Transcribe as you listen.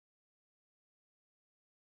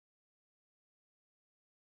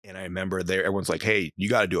And I remember there, everyone's like, hey, you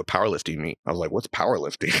got to do a powerlifting meet. I was like, what's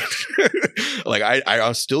powerlifting? Like,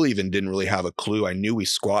 I still even didn't really have a clue. I knew we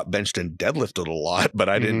squat, benched, and deadlifted a lot, but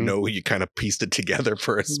I didn't know you kind of pieced it together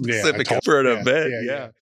for a specific, for an event. Yeah.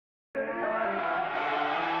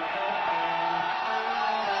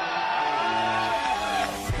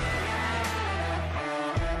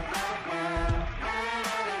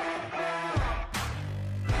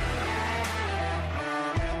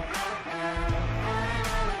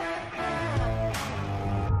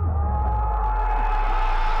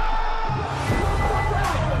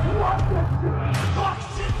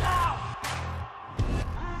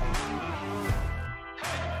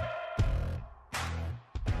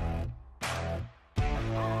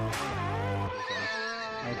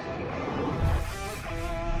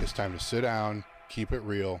 It's time to sit down, keep it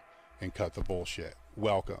real, and cut the bullshit.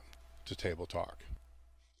 Welcome to Table Talk.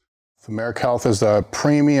 So Marek Health is a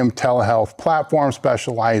premium telehealth platform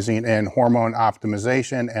specializing in hormone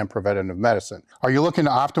optimization and preventative medicine. Are you looking to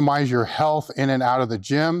optimize your health in and out of the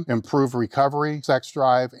gym, improve recovery, sex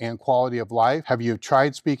drive, and quality of life? Have you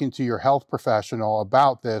tried speaking to your health professional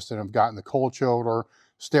about this and have gotten the cold shoulder,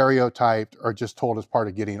 stereotyped, or just told it's part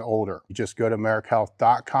of getting older? You just go to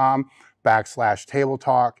marekhealth.com/table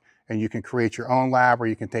talk, and you can create your own lab, or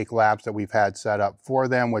you can take labs that we've had set up for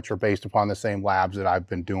them, which are based upon the same labs that I've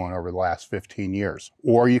been doing over the last 15 years.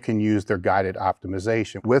 Or you can use their guided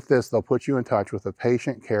optimization. With this, they'll put you in touch with a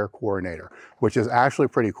patient care coordinator, which is actually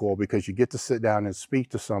pretty cool because you get to sit down and speak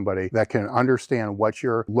to somebody that can understand what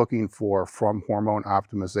you're looking for from hormone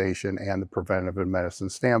optimization and the preventative medicine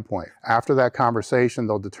standpoint. After that conversation,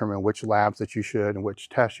 they'll determine which labs that you should and which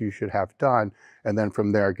tests you should have done. And then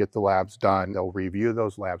from there, get the labs done. They'll review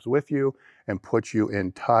those labs with you and put you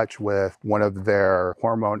in touch with one of their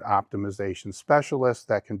hormone optimization specialists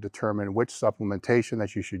that can determine which supplementation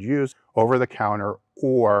that you should use over the counter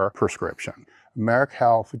or prescription.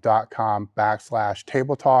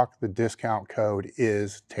 marekhealth.com/table talk. The discount code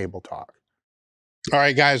is Table Talk. All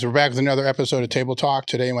right, guys, we're back with another episode of Table Talk.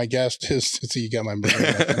 Today, my guest is, so you got my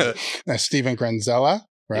brain. That's Stephen Granzella.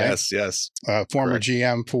 Right? Yes. Former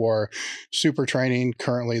GM for Super Training,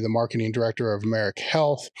 currently the marketing director of Marek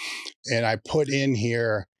Health. And I put in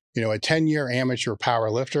here, a 10-year amateur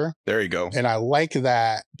powerlifter. There you go. And I like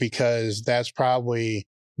that because that's probably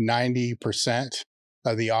 90%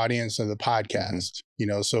 of the audience of the podcast.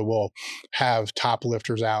 So we'll have top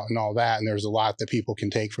lifters out and all that. And there's a lot that people can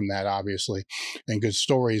take from that, obviously, and good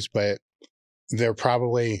stories, but they're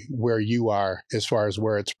probably where you are as far as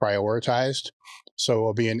where it's prioritized. So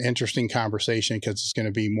it'll be an interesting conversation because it's going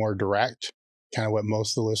to be more direct, kind of what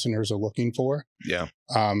most of the listeners are looking for. Yeah.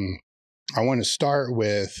 I want to start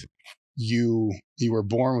with you were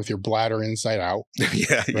born with your bladder inside out.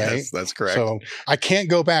 Yeah, right? Yes, that's correct. So I can't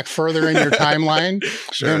go back further in your timeline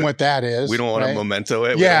than what that is. We don't want to memento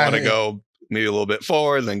it. We don't want to go maybe a little bit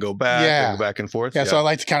forward, then go back, and go back and forth. Yeah, so I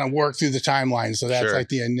like to kind of work through the timeline. So that's like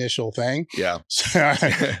the initial thing. Yeah.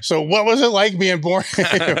 So what was it like being born?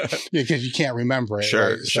 Because you can't remember it.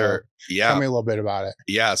 Sure, right? sure. Yeah. Tell me a little bit about it.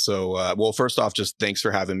 Yeah. So, well, first off, just thanks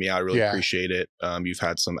for having me. I really appreciate it. You've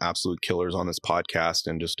had some absolute killers on this podcast,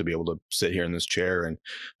 and just to be able to sit here in this chair and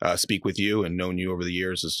speak with you and known you over the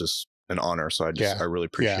years is just an honor. So I really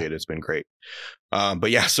appreciate it. It's been great.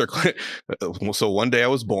 But yeah, circling. So one day I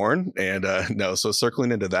was born, and so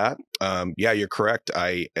circling into that, yeah, you're correct.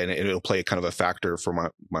 And it'll play kind of a factor for my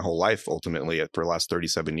whole life, ultimately, for the last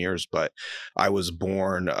 37 years. But I was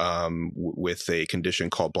born with a condition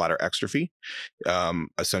called bladder exstrophy.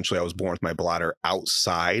 Essentially, I was born with my bladder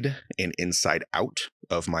outside and inside out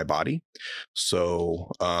of my body.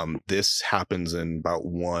 So this happens in about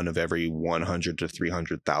one of every 100 to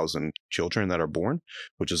 300,000 children that are born,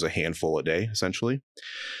 which is a handful a day, essentially.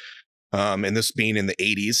 And this being in the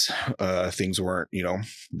 80s, things weren't,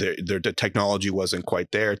 the technology wasn't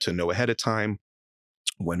quite there to know ahead of time.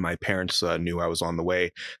 When my parents knew I was on the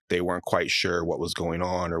way, they weren't quite sure what was going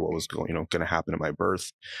on or what was going to happen at my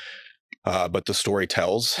birth. But the story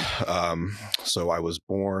tells. So I was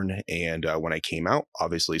born, and when I came out,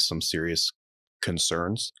 obviously some serious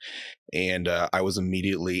concerns, and I was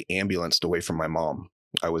immediately ambulanced away from my mom.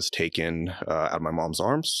 I was taken out of my mom's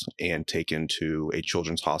arms and taken to a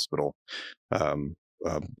children's hospital a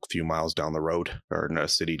few miles down the road, or in a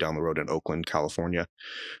city down the road in Oakland, California,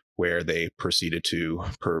 where they proceeded to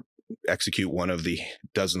execute one of the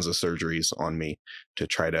dozens of surgeries on me to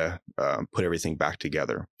try to put everything back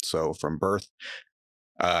together. So from birth,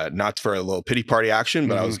 not for a little pity party action,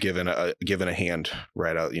 but I was given a hand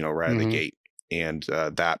right out, right out of the gate. And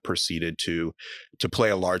that proceeded to play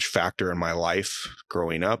a large factor in my life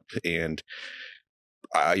growing up. And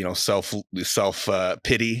self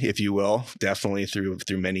pity, if you will, definitely through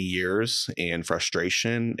many years, and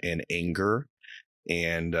frustration and anger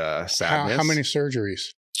and sadness. How many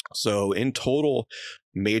surgeries? So in total,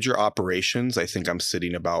 major operations, I think I'm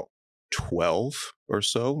sitting about 12 or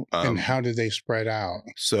so. And how did they spread out?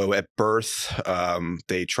 So at birth,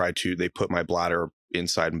 they put my bladder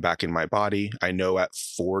inside and back in my body. I know at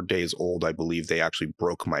 4 days old, I believe they actually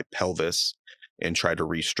broke my pelvis and tried to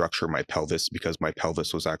restructure my pelvis, because my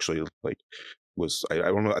pelvis was actually I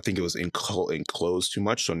don't know, I think it was enclosed too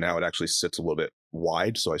much. So now it actually sits a little bit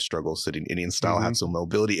wide. So I struggle sitting Indian style. I have some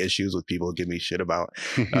mobility issues with people give me shit about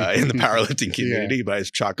in the powerlifting community, but I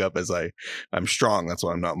just chalk up as I'm strong. That's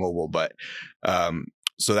why I'm not mobile. But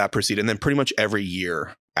so that proceeded. And then pretty much every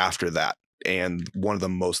year after that. And one of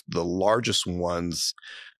the largest ones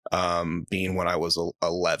being when I was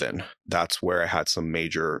 11. That's where I had some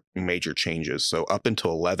major changes. So up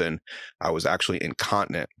until 11, I was actually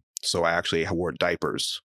incontinent. So I actually wore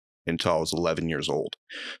diapers until I was 11 years old.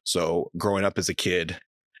 So growing up as a kid,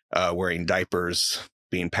 wearing diapers,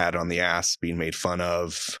 being patted on the ass, being made fun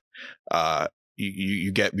of,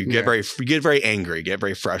 you get very angry, get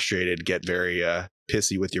very frustrated, get very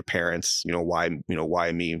pissy with your parents.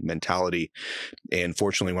 Why me mentality. And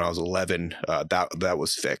fortunately, when I was 11, that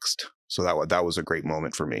was fixed. So that was a great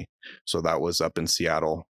moment for me. So that was up in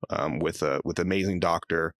Seattle with amazing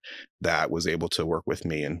doctor that was able to work with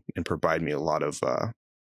me and provide me a lot of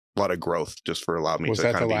growth, just for allowing me to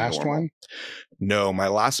kind of be normal. Was that the last one? No, my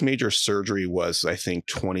last major surgery was, I think,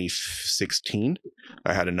 2016.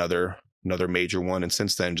 I had another major one, and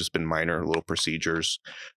since then just been minor little procedures,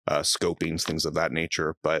 scopings, things of that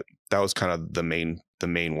nature. But that was kind of the main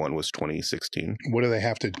one was 2016. What do they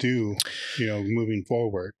have to do, moving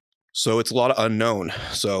forward? So it's a lot of unknown.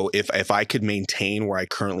 So if I could maintain where I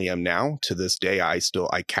currently am now to this day, I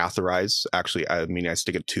catheterize. Actually, I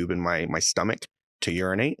stick a tube in my stomach to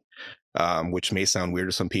urinate, which may sound weird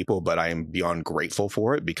to some people, but I am beyond grateful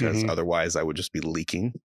for it, because otherwise I would just be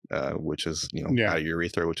leaking, which is, out of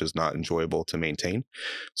urethra, which is not enjoyable to maintain.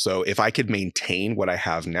 So if I could maintain what I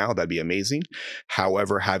have now, that'd be amazing.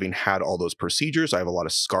 However, having had all those procedures, I have a lot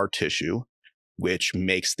of scar tissue, which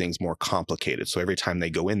makes things more complicated. So every time they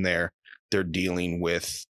go in there, they're dealing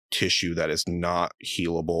with tissue that is not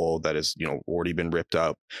healable, that is, already been ripped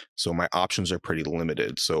up. So my options are pretty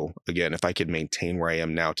limited. So again, if I could maintain where I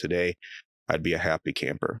am now today, I'd be a happy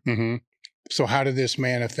camper. So how did this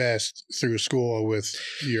manifest through school with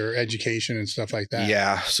your education and stuff like that?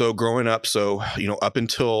 Yeah. So growing up, up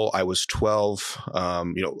until I was 12,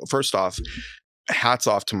 first off, hats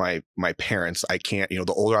off to my parents. I can't,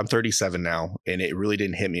 the older, I'm 37 now, and it really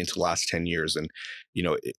didn't hit me until the last 10 years. And,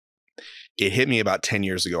 it hit me about 10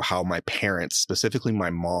 years ago how my parents, specifically my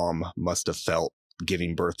mom, must have felt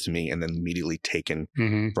giving birth to me and then immediately taken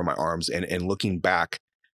from my arms. And looking back,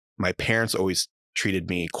 my parents always treated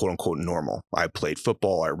me quote unquote normal. I played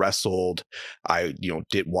football, I wrestled, I,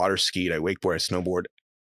 did water skied, I wakeboard, I snowboard.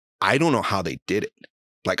 I don't know how they did it.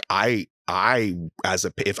 Like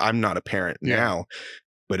if I'm not a parent now,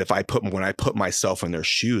 but when I put myself in their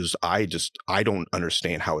shoes, I don't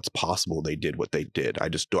understand how it's possible they did what they did. I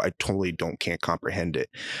totally can't comprehend it.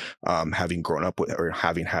 Having grown up with, or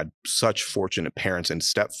having had such fortunate parents and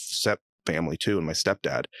step family too, and my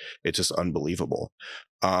stepdad, it's just unbelievable.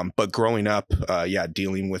 But growing up,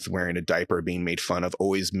 dealing with wearing a diaper, being made fun of,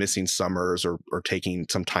 always missing summers or taking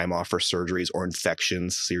some time off for surgeries or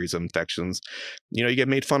series of infections, you get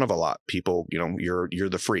made fun of a lot. People, you're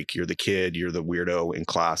the freak, you're the kid, you're the weirdo in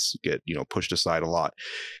class, get, pushed aside a lot.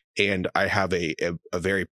 And I have a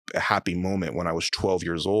very happy moment when I was 12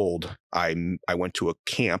 years old. I went to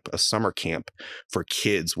a summer camp for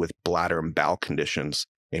kids with bladder and bowel conditions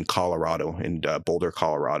in Colorado, in Boulder,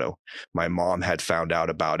 Colorado. My mom had found out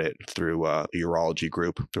about it through a urology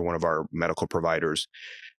group, through one of our medical providers.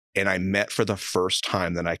 And I met, for the first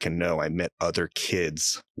time that I can know, I met other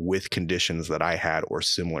kids with conditions that I had or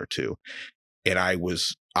similar to. And I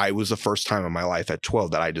was the first time in my life at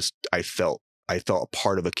 12 that I felt a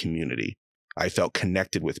part of a community. I felt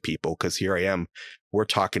connected with people, because here I am, we're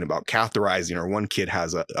talking about catheterizing, or one kid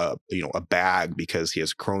has a bag because he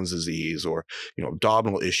has Crohn's disease, or,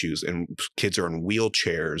 abdominal issues, and kids are in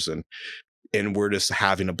wheelchairs, and we're just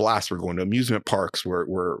having a blast. We're going to amusement parks.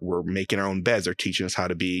 We're making our own beds. They're teaching us how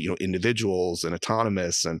to be, individuals and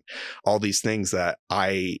autonomous, and all these things that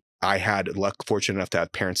I had fortunate enough to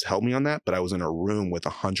have parents help me on that, but I was in a room with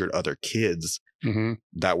 100 other kids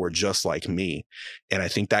that were just like me. And I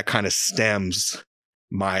think that kind of stems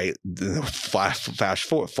fast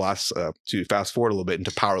forward a little bit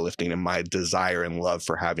into powerlifting and my desire and love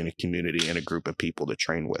for having a community and a group of people to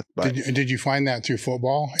train with. But did you find that through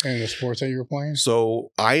football and the sports that you were playing?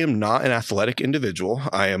 So I am not an athletic individual.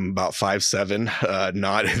 I am about 5'7",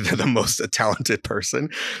 not the most talented person.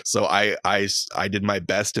 So I did my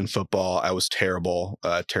best in football. I was terrible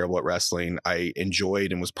at wrestling. I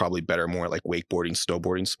enjoyed and was probably better more at like wakeboarding,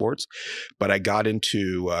 snowboarding sports. But I got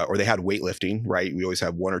into, or they had weightlifting, right? We always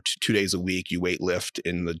have 1 or 2 days a week you weight lift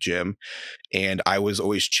in the gym. And I was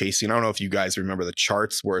always chasing, I don't know if you guys remember the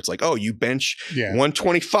charts where it's like, oh, you bench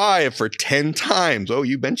 125 for 10 times. Oh,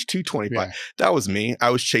 you bench 225. Yeah. That was me. I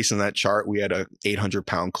was chasing that chart. We had a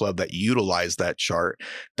 800-pound club that utilized that chart.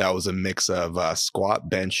 That was a mix of squat,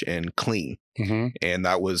 bench, and clean. And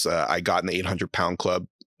that was, I got in the 800-pound club,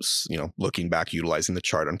 you know, looking back, utilizing the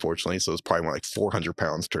chart, unfortunately. So it was probably more like 400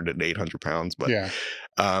 pounds turned into 800 pounds. But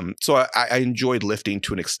so I enjoyed lifting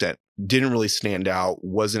to an extent. Didn't really stand out.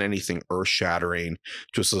 Wasn't anything earth shattering.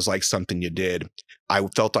 Just was like something you did. I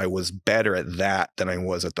felt I was better at that than I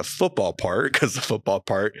was at the football part, because the football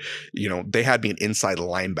part, you know, they had me an inside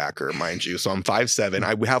linebacker, mind you. So I'm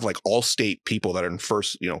 5'7". We have like all state people that are in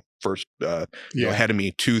first, ahead of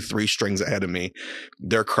me, 2-3 strings ahead of me.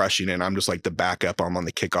 They're crushing it. I'm just like the backup. I'm on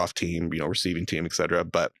the kickoff team, you know, receiving team, etc.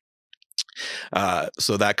 But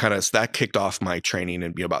so that kicked off my training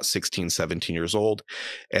and about 16, 17 years old.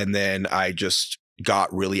 And then I just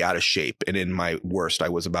got really out of shape. And in my worst, I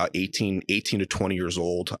was about 18 to 20 years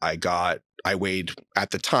old. I weighed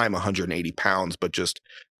at the time 180 pounds, but just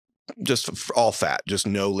all fat, just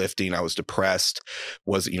no lifting. I was depressed,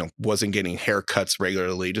 wasn't getting haircuts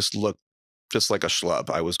regularly, just looked just like a schlub.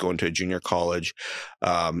 I was going to a junior college,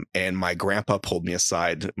 and my grandpa pulled me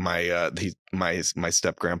aside. My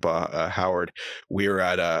step grandpa, Howard, we were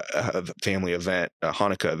at a family event, a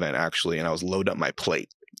Hanukkah event actually, and I was loading up my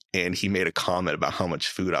plate, and he made a comment about how much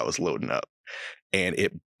food I was loading up, and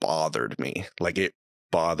it bothered me. Like, it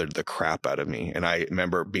bothered the crap out of me. And I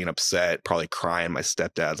remember being upset, probably crying. My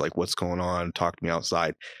stepdad's like, "What's going on?" Talked to me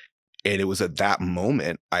outside. And it was at that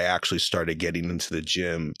moment I actually started getting into the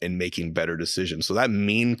gym and making better decisions. So that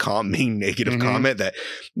mean negative comment that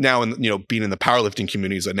now, being in the powerlifting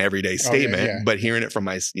community is an everyday statement, but hearing it from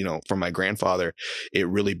my grandfather, it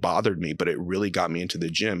really bothered me, but it really got me into the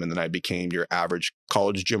gym. And then I became your average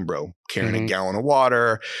college gym bro, carrying a gallon of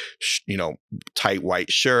water, tight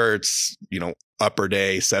white shirts, upper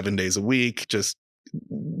day, 7 days a week, just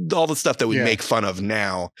all the stuff that we make fun of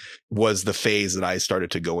now was the phase that I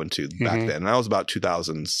started to go into back then. And that was about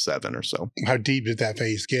 2007 or so. How deep did that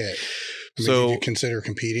phase get? Did you consider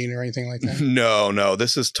competing or anything like that? No.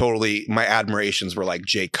 This is totally, my admirations were like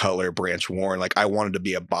Jay Cutler, Branch Warren. Like, I wanted to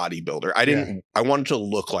be a bodybuilder. I wanted to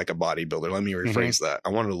look like a bodybuilder. Let me rephrase that. I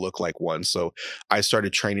wanted to look like one. So I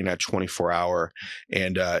started training at 24-hour.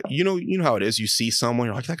 And you know how it is. You see someone,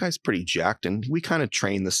 you're like, that guy's pretty jacked. And we kind of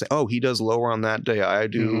train the same. Oh, he does lower on that day. I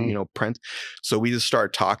do, print. So we just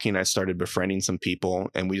started talking. I started befriending some people,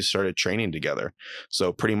 and we just started training together.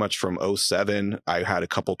 So pretty much from 2007, I had a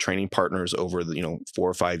couple training partners over the 4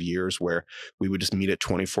 or 5 years where we would just meet at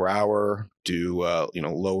 24-hour, do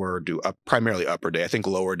lower, do up, primarily upper day. I think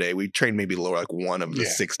lower day we trained maybe lower, like one of the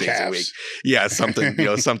 6 days a week. Yeah, something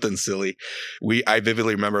something silly. I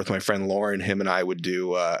vividly remember with my friend Lauren, him and I would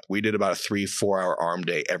do we did about a 3-4 hour arm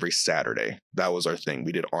day every Saturday. That was our thing.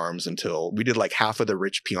 We did arms until we did like half of the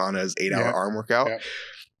Rich Piana's 8-hour arm workout.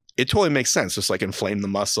 It totally makes sense. Just like inflame the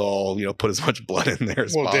muscle, put as much blood in there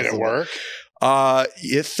as possible. Did it work?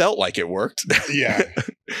 It felt like it worked. Yeah.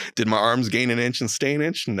 Did my arms gain an inch and stay an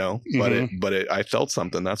inch? No, but I felt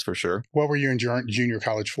something, that's for sure. What were you in junior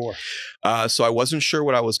college for? So I wasn't sure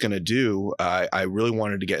what I was going to do. I really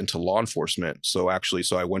wanted to get into law enforcement. So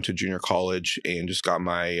I went to junior college and just got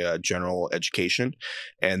my general education.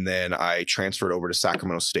 And then I transferred over to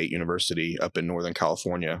Sacramento State University up in Northern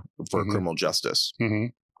California for criminal justice.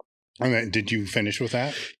 And did you finish with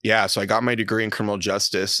that? Yeah. So I got my degree in criminal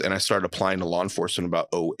justice, and I started applying to law enforcement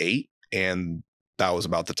about 2008. And that was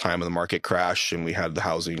about the time of the market crash, and we had the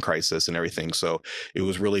housing crisis and everything. So it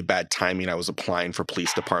was really bad timing. I was applying for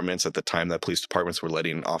police departments at the time that police departments were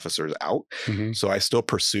letting officers out. So I still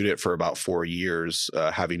pursued it for about 4 years,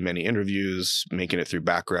 having many interviews, making it through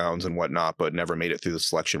backgrounds and whatnot, but never made it through the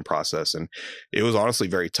selection process. And it was honestly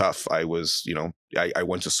very tough. I was, I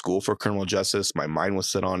went to school for criminal justice. My mind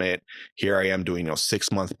was set on it. Here I am doing,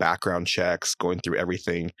 6-month background checks, going through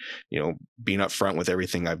everything, being upfront with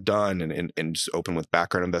everything I've done and just open with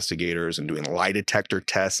background investigators and doing lie detector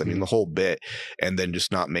tests. I mean, the whole bit. And then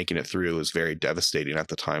just not making it through was very devastating at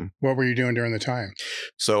the time. What were you doing during the time?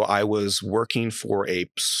 So I was working for a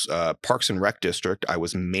Parks and Rec district. I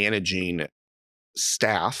was managing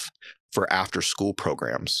staff for after school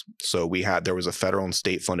programs. So there was a federal and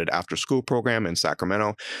state funded after school program in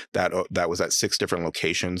Sacramento that was at 6 different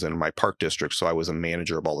locations in my park district. So I was a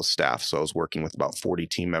manager of all the staff. So I was working with about 40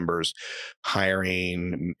 team members,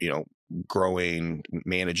 hiring, growing,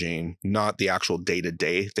 managing, not the actual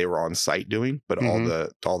day-to-day they were on site doing, but all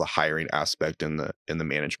the hiring aspect in the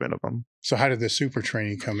management of them. So how did the super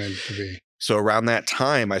training come into be? So around that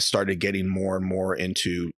time, I started getting more and more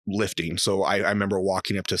into lifting. So I remember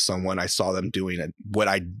walking up to someone, I saw them doing what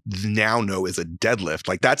I now know is a deadlift.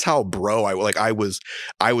 Like that's how I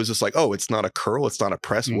was just like, oh, it's not a curl, it's not a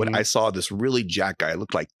press. When I saw this really jacked guy, it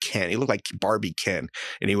looked like Ken. He looked like Barbie Ken.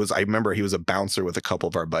 And I remember he was a bouncer with a couple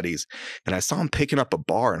of our buddies. And I saw him picking up a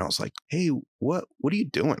bar and I was like, hey, what are you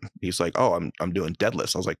doing? He's like, oh, I'm doing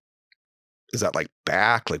deadlifts. I was like, is that like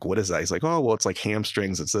back? Like, what is that? He's like, oh, well, it's like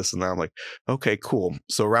hamstrings. It's this and that. I'm like, okay, cool.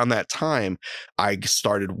 So around that time, I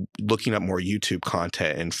started looking up more YouTube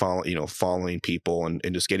content and following people and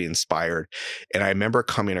just getting inspired. And I remember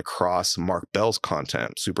coming across Mark Bell's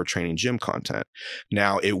content, Super Training Gym content.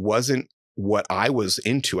 Now, it wasn't what I was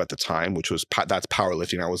into at the time, which was that's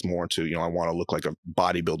powerlifting. I was more into, I want to look like a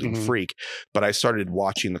bodybuilding freak, but I started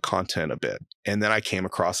watching the content a bit. And then I came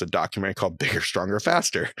across a documentary called Bigger, Stronger,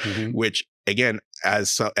 Faster, which again,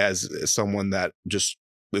 as someone that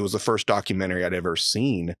it was the first documentary I'd ever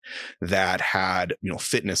seen that had,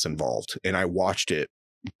 fitness involved. And I watched it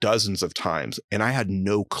dozens of times and I had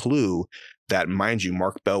no clue that, mind you,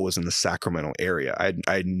 Mark Bell was in the Sacramento area. I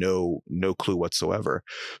had no clue whatsoever.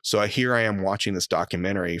 So here I am watching this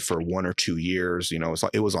documentary for 1 or 2 years. It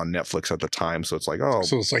was on Netflix at the time. So it's like, oh.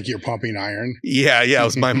 So it's like you're pumping iron? Yeah. It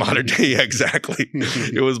was my modern day. Yeah, exactly.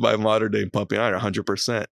 It was my modern day pumping iron,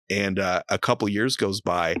 100%. And a couple years goes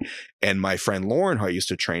by and my friend Lauren, who I used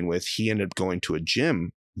to train with, he ended up going to a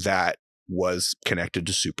gym that was connected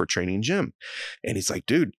to Super Training Gym. And he's like,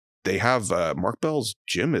 dude, they have Mark Bell's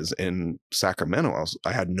gym is in Sacramento.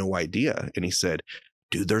 I had no idea. And he said,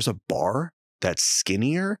 dude, there's a bar that's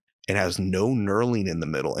skinnier and has no knurling in the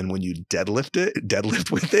middle. And when you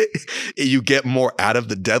deadlift with it, you get more out of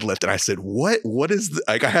the deadlift. And I said, what is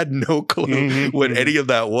like, I had no clue what any of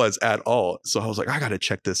that was at all. So I was like, I got to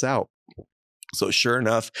check this out. So sure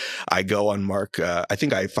enough, I go on Mark. I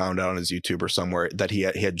think I found out on his YouTube or somewhere that he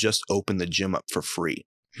had just opened the gym up for free.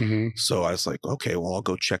 So I was like, okay, well, I'll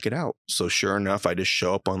go check it out. So sure enough, I just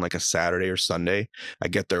show up on like a Saturday or Sunday. I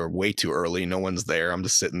get there way too early. No one's there. I'm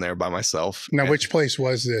just sitting there by myself. Now, which place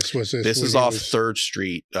was this? This is off 3rd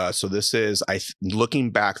Street. So this is,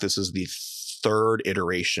 looking back, this is the 3rd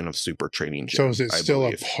iteration of Super Training Gym. So is it still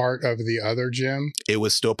a part of the other gym? It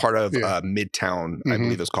was still part of Midtown. I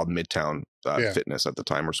believe it's called Midtown Fitness at the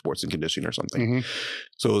time, or Sports and Conditioning or something.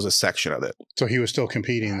 So it was a section of it. So he was still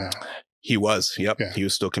competing then? He was. Yep. Yeah. He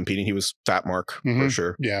was still competing. He was fat Mark for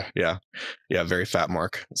sure. Yeah. Very fat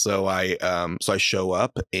Mark. So I show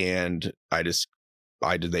up and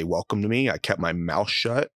they welcomed me. I kept my mouth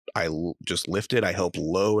shut. I just lifted. I helped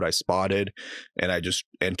load. I spotted, and that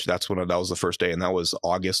was the first day, and that was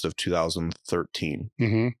August of 2013.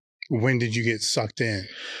 When did you get sucked in?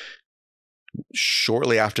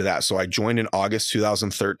 Shortly after that. So I joined in August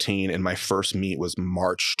 2013, and my first meet was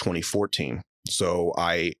March 2014. So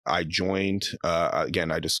I joined,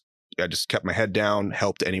 again, I just kept my head down,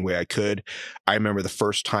 helped any way I could. I remember the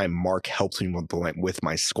first time Mark helped me with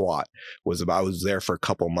my squat I was there for a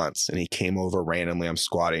couple months, and he came over randomly. I'm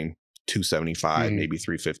squatting 275, maybe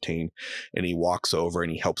 315. And he walks over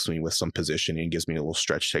and he helps me with some positioning and gives me a little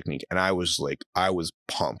stretch technique. And I was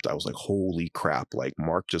pumped. I was like, holy crap. Like,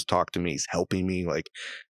 Mark just talked to me. He's helping me. Like,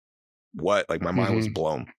 what? Like, my mind was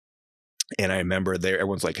blown. And I remember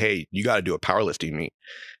everyone's like, hey, you got to do a powerlifting meet.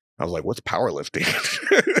 I was like, what's powerlifting?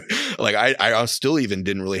 Like, I still even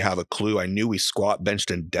didn't really have a clue. I knew we squat, benched,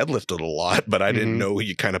 and deadlifted a lot, but I didn't know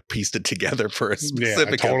you kind of pieced it together for a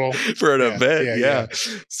specific for an event. Yeah.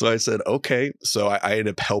 So I said, okay. So I ended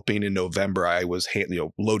up helping in November. I was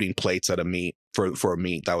loading plates at a meet for a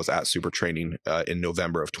meet that was at Super Training in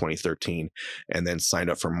November of 2013, and then signed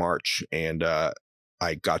up for March. And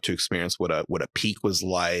I got to experience what a peak was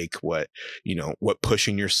like, what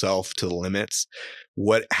pushing yourself to the limits,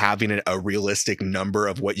 what having a realistic number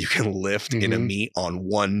of what you can lift in a meet on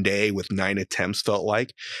one day with 9 attempts felt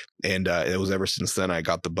like. And it was ever since then I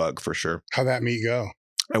got the bug for sure. How'd that meet go?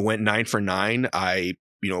 I went 9 for 9. I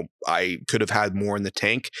could have had more in the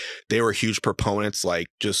tank. They were huge proponents, like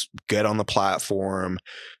just get on the platform,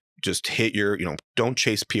 just hit your, don't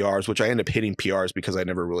chase PRs, which I ended up hitting PRs because I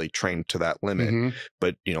never really trained to that limit.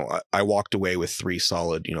 But, I walked away with 3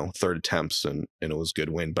 solid, third attempts and it was a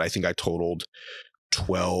good win. But I think I totaled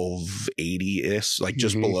 1280-ish, like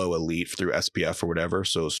just below elite through SPF or whatever.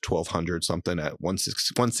 So it was 1200 something at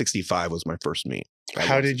 165 was my first meet.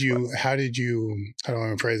 How did you, I don't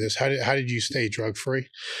want to phrase this. How did you stay drug free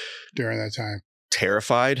during that time?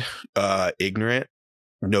 Terrified, ignorant,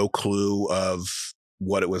 no clue of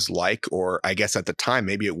what it was like, or I guess at the time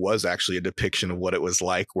maybe it was actually a depiction of what it was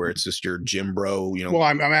like, where it's just your gym bro, Well,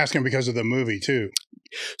 I'm asking because of the movie too.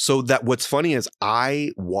 So that what's funny is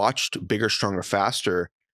I watched Bigger, Stronger, Faster.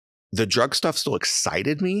 The drug stuff still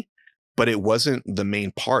excited me, but it wasn't the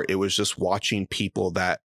main part. It was just watching people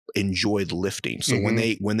that enjoyed lifting. So when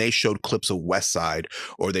they showed clips of Westside,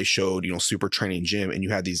 or they showed Super Training Gym, and you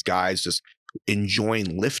had these guys just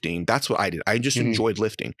enjoying lifting, that's what I did. I just enjoyed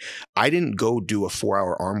lifting. I didn't go do a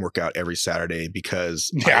 4-hour arm workout every Saturday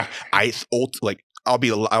because I'm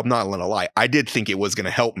not gonna lie, I did think it was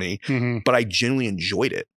gonna help me, but I genuinely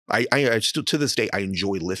enjoyed it. I still to this day I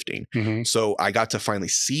enjoy lifting. So I got to finally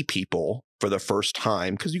see people for the first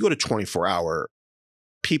time, because you go to 24-hour,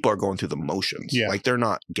 people are going through the motions. Like they're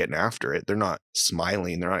not getting after it. They're not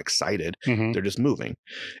smiling. They're not excited. They're just moving.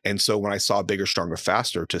 And so when I saw Bigger, Stronger,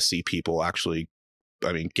 Faster, to see people actually,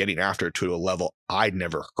 getting after it to a level I'd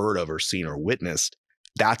never heard of or seen or witnessed,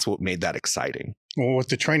 that's what made that exciting. Well, with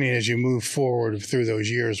the training, as you move forward through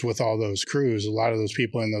those years with all those crews, a lot of those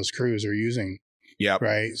people in those crews are using.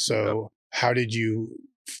 Right. So how did you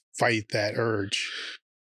fight that urge?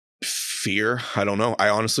 Fear. I don't know. I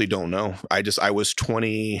honestly don't know. I was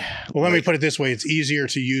 20. Well, let me put it this way. It's easier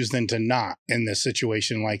to use than to not in this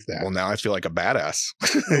situation like that. Well, now I feel like a badass.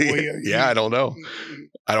 I don't know.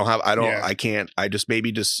 I can't,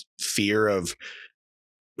 maybe just fear of,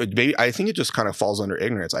 maybe I think it just kind of falls under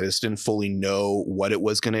ignorance. I just didn't fully know what it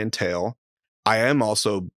was going to entail. I am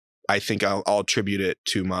also, I think I'll attribute it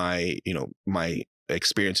to my, my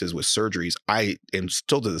experiences with surgeries. I am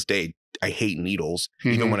still to this day, I hate needles,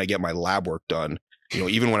 even when I get my lab work done,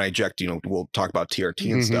 even when I inject, we'll talk about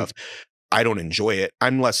TRT and stuff. I don't enjoy it.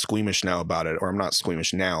 I'm less squeamish now about it, or I'm not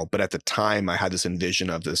squeamish now, but at the time I had this envision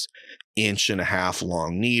of this 1.5-inch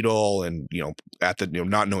long needle, and at the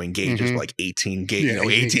not knowing gauges, like 18 gauge,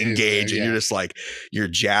 18 gauge, and you're just like you're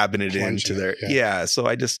jabbing it into there. So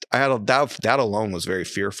I had that alone was very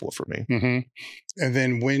fearful for me. And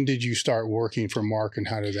then when did you start working for Mark, and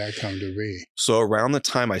how did that come to be? So around the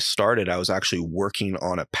time I started, I was actually working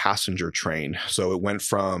on a passenger train. So it went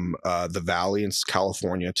from the Valley in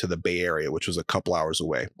California to the Bay Area, which was a couple hours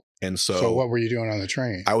away. And so what were you doing on the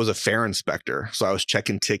train? I was a fare inspector. So I was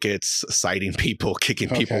checking tickets, citing people, kicking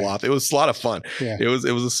people off. It was a lot of fun. It was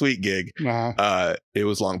a sweet gig. It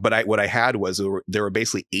was long, but what I had was there were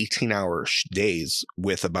basically 18-hour days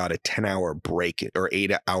with about a 10-hour break or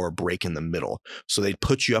 8-hour break in the middle. So they'd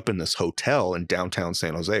put you up in this hotel in downtown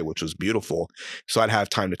San Jose, which was beautiful. So I'd have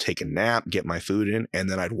time to take a nap, get my food in,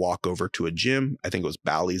 and then I'd walk over to a gym. I think it was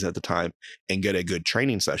Bally's at the time, and get a good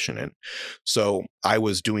training session in. So I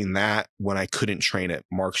was doing that when I couldn't train at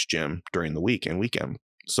Mark's gym during the week and weekend.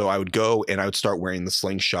 So I would go and I would start wearing the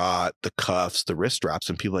slingshot, the cuffs, the wrist straps,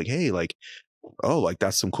 and people like, hey, like, oh, like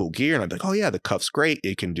that's some cool gear. And I'd be like, oh yeah, the cuff's great.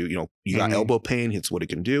 It can do, you got elbow pain. It's what it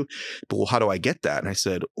can do. But well, how do I get that? And I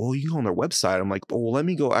said, oh, you go on their website. I'm like, well, let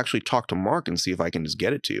me go actually talk to Mark and see if I can just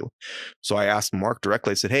get it to you. So I asked Mark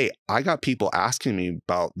directly. I said, hey, I got people asking me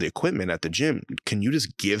about the equipment at the gym. Can you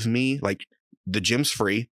just give me, like, the gym's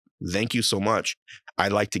free. Thank you so much.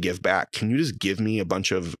 I'd like to give back. Can you just give me a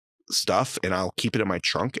bunch of stuff and I'll keep it in my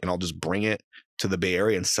trunk and I'll just bring it to the Bay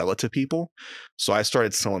Area and sell it to people? So I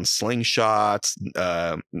started selling slingshots,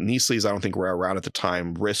 knee sleeves. I don't think were around at the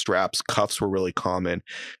time. Wrist wraps, cuffs were really common.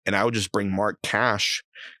 And I would just bring Mark cash.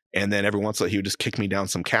 And then every once in a while, he would just kick me down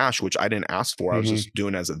some cash, which I didn't ask for. I was just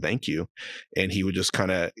doing as a thank you. And he would just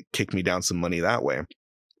kind of kick me down some money that way.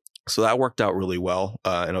 So that worked out really well,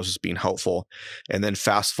 and I was just being helpful. And then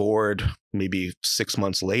fast forward maybe 6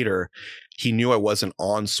 months later, he knew I wasn't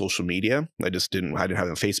on social media. I didn't have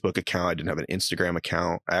a Facebook account. I didn't have an Instagram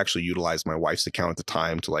account. I actually utilized my wife's account at the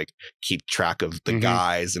time to like keep track of the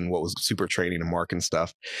guys and what was Super Training and Mark and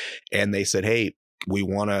stuff. And they said, hey, we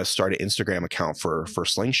want to start an Instagram account for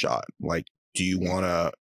Slingshot. Like, do you want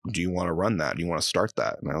to run that? Do you want to start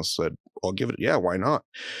that? And I said, I'll give it. Yeah, why not?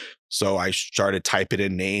 So I started typing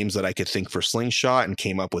in names that I could think for Slingshot and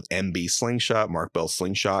came up with MB Slingshot, Mark Bell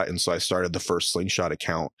Slingshot. And so I started the first Slingshot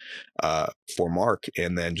account for Mark,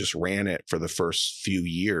 and then just ran it for the first few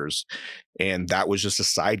years. And that was just a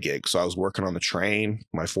side gig. So I was working on the train,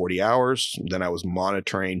 my 40 hours. Then I was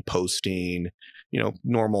monitoring, posting,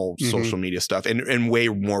 normal social media stuff, and way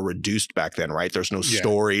more reduced back then, right? There's no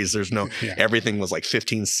stories. There's no, everything was like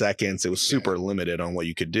 15 seconds. It was super limited on what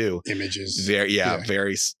you could do. Images. Very,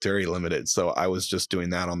 very limited. So I was just doing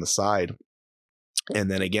that on the side.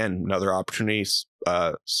 And then again, another opportunities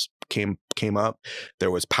came up.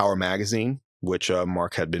 There was Power Magazine, which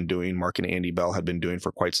Mark and Andy Bell had been doing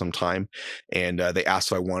for quite some time. And they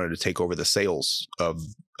asked if I wanted to take over the sales of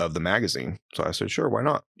the magazine. So I said, sure, why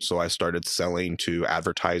not? So I started selling to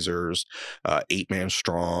advertisers, 8 Man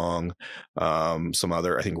Strong, some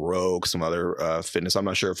other, I think Rogue, some other fitness. I'm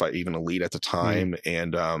not sure if I even Elite at the time,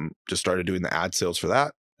 and just started doing the ad sales for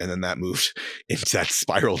that. And then that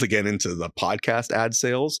spiraled again into the podcast ad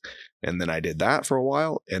sales. And then I did that for a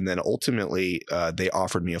while. And then ultimately they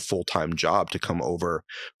offered me a full-time job to come over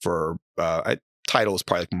for, title is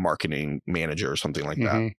probably like marketing manager or something like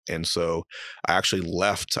that. And so I actually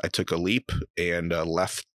left. I took a leap and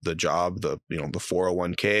left the job, the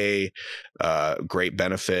 401k, great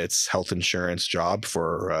benefits, health insurance job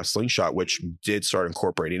for Slingshot, which did start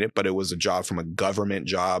incorporating it, but it was a job from a government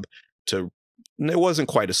job to. It wasn't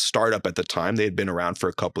quite a startup at the time. They had been around for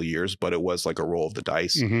a couple of years, but it was like a roll of the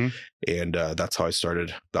dice. And that's how I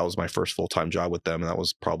started. That was my first full-time job with them. And that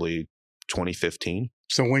was probably 2015.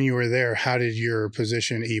 So when you were there, how did your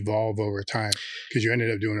position evolve over time? Because you ended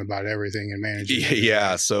up doing about everything and managing.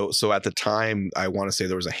 Yeah. So at the time, I want to say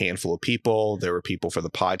there was a handful of people. There were people for the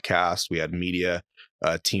podcast. We had media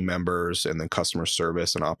team members, and then customer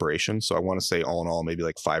service and operations. So I want to say all in all, maybe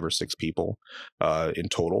like 5 or 6 people in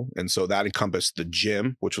total. And so that encompassed the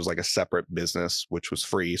gym, which was like a separate business, which was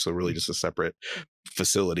free. So really just a separate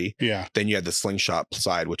facility. Yeah. Then you had the Slingshot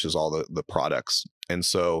side, which is all the products. And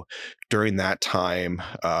so during that time,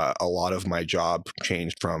 a lot of my job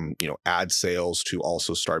changed from, ad sales to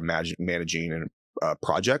also start managing and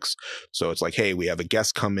projects. So it's like, hey, we have a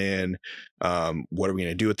guest come in. What are we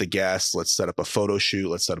going to do with the guest? Let's set up a photo shoot.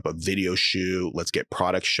 Let's set up a video shoot. Let's get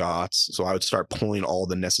product shots. So I would start pulling all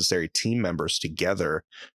the necessary team members together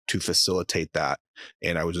to facilitate that.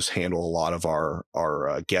 And I would just handle a lot of our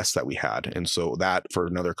guests that we had. And so that for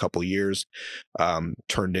another couple of years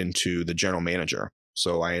turned into the general manager.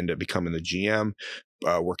 So I ended up becoming the GM,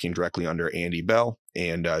 working directly under Andy Bell,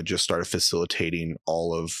 and just started facilitating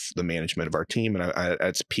all of the management of our team. And at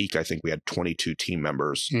its peak, I think we had 22 team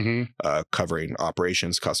members covering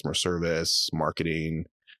operations, customer service, marketing.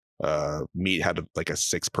 Had like a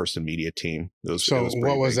 6-person media team. So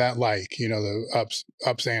what was that like? The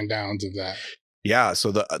ups and downs of that. Yeah.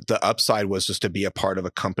 So the upside was just to be a part of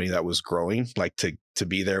a company that was growing, like to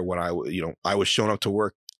be there when I was showing up to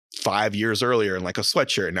work 5 years earlier in like a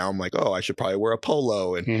sweatshirt. And now I'm like, oh, I should probably wear a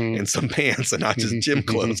polo and some pants and not just gym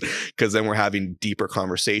clothes. Because then we're having deeper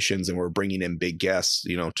conversations and we're bringing in big guests,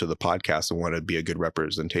 to the podcast, and want to be a good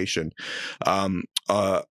representation.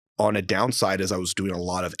 On a downside is I was doing a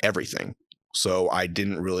lot of everything. So I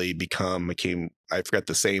didn't really I forget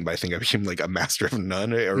the saying, but I think I became like a master of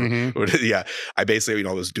none. I basically,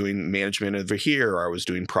 I was doing management over here, or I was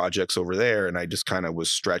doing projects over there, and I just kind of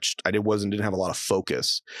was stretched. I didn't have a lot of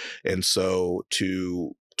focus. And so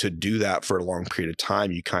to do that for a long period of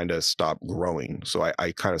time, you kind of stop growing. So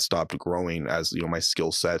I kind of stopped growing as, my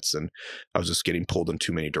skill sets, and I was just getting pulled in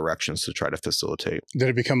too many directions to try to facilitate. Did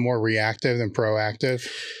it become more reactive than proactive?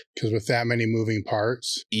 Because with that many moving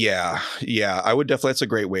parts? Yeah. I would definitely, that's a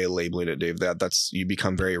great way of labeling it, Dave. That's, you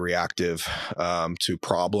become very reactive to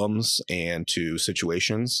problems and to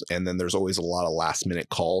situations. And then there's always a lot of last minute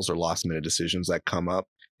calls or last minute decisions that come up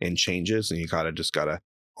and changes. And you kind of just got to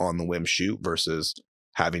on the whim shoot versus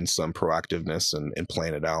having some proactiveness and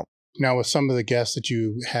plan it out. Now, with some of the guests that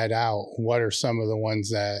you had out, what are some of the ones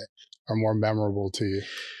that are more memorable to you?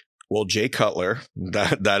 Well, Jay Cutler,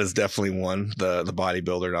 that is definitely one. The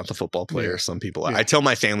bodybuilder, not the football player. Yeah. Some people, I tell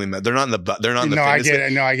my family, they're not in the. No, I get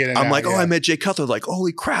it. No, I get it. I'm like, oh, I met Jay Cutler. Like,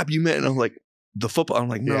 holy crap, you met? And I'm like, the football. I'm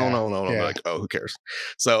like, no. Yeah. I'm like, oh, who cares?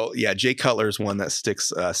 So yeah, Jay Cutler is one that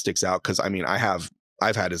sticks out because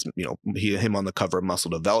I've had his, him on the cover of Muscle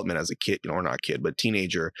Development as a kid, or not kid, but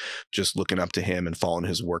teenager, just looking up to him and following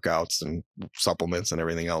his workouts and supplements and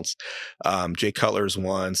everything else. Jay Cutler's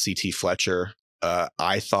one, CT Fletcher.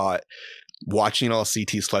 I thought watching all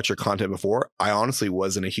CT Fletcher content before, I honestly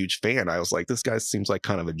wasn't a huge fan. I was like, this guy seems like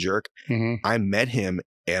kind of a jerk. I met him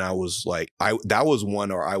And I was like, that was one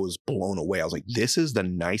where I was blown away. I was like, this is the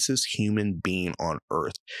nicest human being on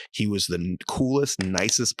earth. He was the coolest,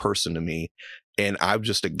 nicest person to me. And I'm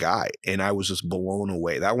just a guy, and I was just blown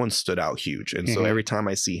away. That one stood out huge. And so every time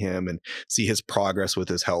I see him and see his progress with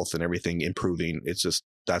his health and everything improving, it's just,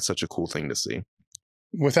 that's such a cool thing to see.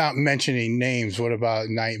 Without mentioning names, what about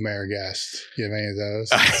nightmare guests? Do you have any of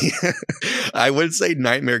those? I would say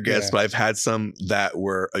nightmare guests, but I've had some that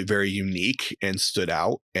were very unique and stood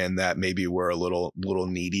out, and that maybe were a little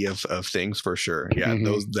needy of things for sure. Yeah,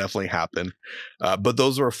 those definitely happen. But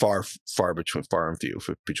those were far and few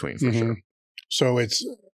between for sure. So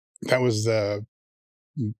that was the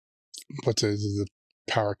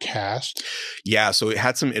Power Cast. Yeah, so it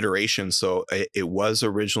had some iterations. So it was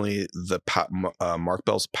originally the Mark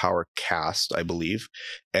Bell's Power Cast, I believe,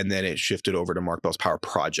 and then it shifted over to Mark Bell's Power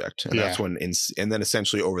Project, and that's when and then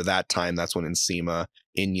essentially over that time, that's when Nsima,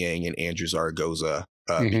 Yin Yang, and Andrew Zaragoza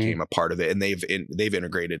became a part of it, and they've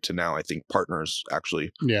integrated to now, I think, partners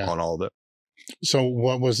actually on all of it. So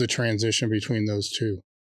what was the transition between those two?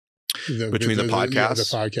 Between the podcast?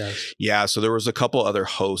 The podcast. Yeah, so there was a couple other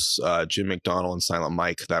hosts, Jim McDonald and Silent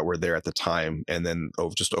Mike, that were there at the time. And then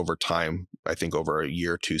just over time, I think over a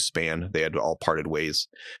year or two span, they had all parted ways.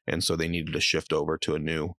 And so they needed to shift over to a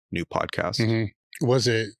new podcast. Was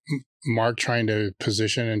it Mark trying to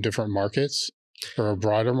position in different markets or a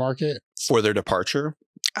broader market? For their departure?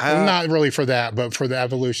 Not really for that, but for the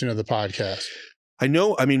evolution of the podcast. I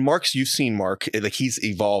know. I mean, you've seen Mark, like he's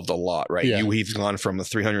evolved a lot, right? Yeah. He's gone from a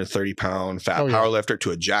 330-pound fat powerlifter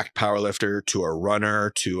to a jacked powerlifter to a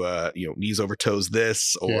runner to a, knees over toes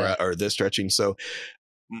this or this stretching. So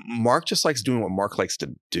Mark just likes doing what Mark likes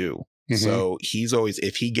to do. So he's always,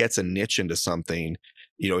 if he gets a niche into something,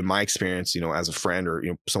 in my experience, as a friend or,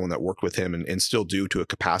 someone that worked with him and still do to a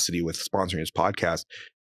capacity with sponsoring his podcast,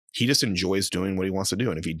 he just enjoys doing what he wants to do.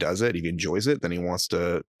 And if he does it, if he enjoys it, then he wants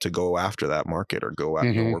to go after that market or go out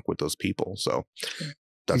and work with those people. So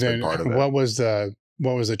that's been part of it. What was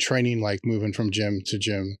the training like moving from gym to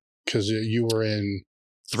gym? Because you were in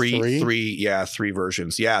three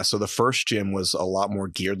versions. Yeah. So the first gym was a lot more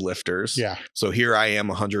geared lifters. Yeah. So here I am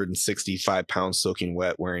 165 pounds soaking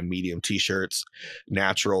wet, wearing medium t-shirts,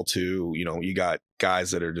 natural to, you got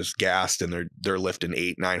guys that are just gassed and they're lifting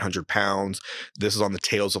 800-900 pounds. This is on the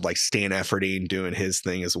tails of like Stan Efforting doing his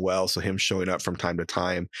thing as well. So him showing up from time to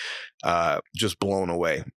time, just blown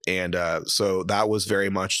away. And so that was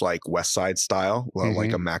very much like West Side style,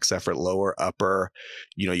 like a max effort, lower, upper.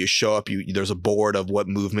 You show up, there's a board of what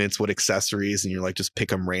movements, what accessories, and you're like, just pick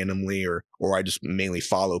them randomly, or I just mainly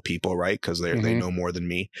follow people, right? Because they know more than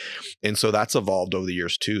me. And so that's evolved over the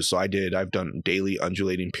years too. So I've done daily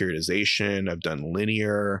undulating periodization. I've done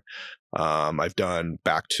linear. I've done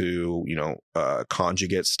back to,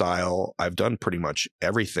 conjugate style. I've done pretty much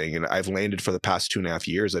everything. And I've landed for the past 2.5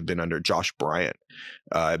 years. I've been under Josh Bryant.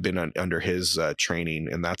 I've been under his training,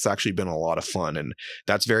 and that's actually been a lot of fun. And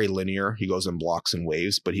that's very linear. He goes in blocks and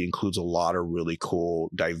waves, but he includes a lot of really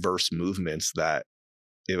cool, diverse movements that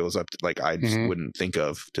it was up to, like, I just wouldn't think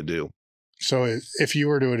of to do. So if you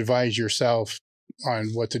were to advise yourself on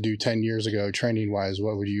what to do 10 years ago, training wise,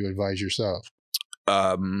 what would you advise yourself?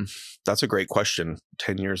 That's a great question.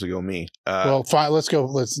 10 years ago, me. Let's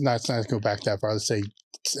not go back that far. Let's say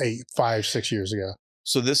 5-6 years ago.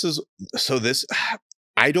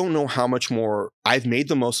 I don't know how much more. I've made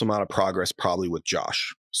the most amount of progress probably with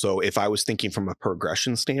Josh. So if I was thinking from a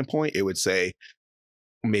progression standpoint, it would say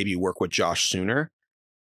maybe work with Josh sooner.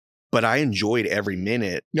 But I enjoyed every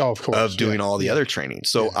minute of doing all the other training.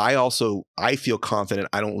 So I feel confident.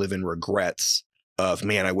 I don't live in regrets of,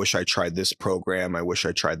 man, I wish I tried this program. I wish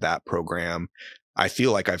I tried that program. I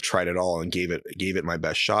feel like I've tried it all and gave it my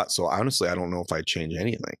best shot. So honestly, I don't know if I'd change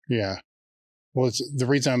anything. Yeah. Well, the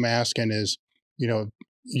reason I'm asking is,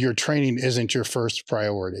 your training isn't your first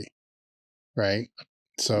priority, right?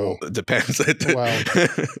 So it depends.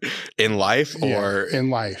 In life or in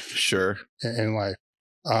life. Sure. In life.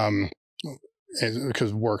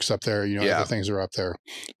 Because work's up there, other things are up there.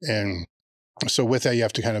 And so with that, you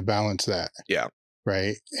have to kind of balance that. Yeah.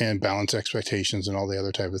 Right. And balance expectations and all the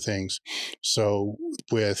other type of things. So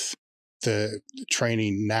with the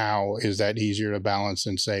training now, is that easier to balance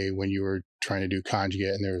than say when you were trying to do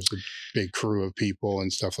conjugate and there was a big crew of people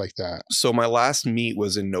and stuff like that? So my last meet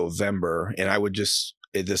was in November, and I would this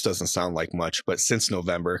doesn't sound like much, but since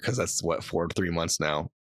November, because that's 3 months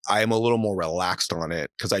now, I am a little more relaxed on it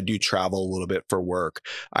because I do travel a little bit for work.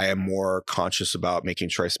 I am more conscious about making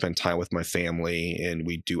sure I spend time with my family, and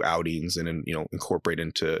we do outings and incorporate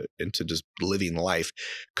into just living life.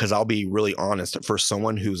 Because I'll be really honest, for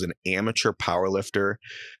someone who's an amateur powerlifter,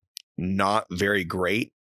 not very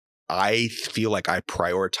great. I feel like I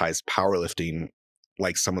prioritize powerlifting,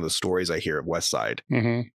 like some of the stories I hear of Westside.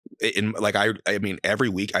 In like I mean, every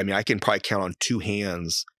week, I mean, I can probably count on two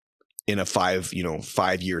hands in a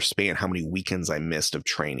 5-year span how many weekends I missed of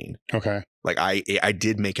training. Okay. Like I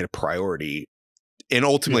did make it a priority, and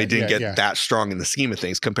ultimately didn't get that strong in the scheme of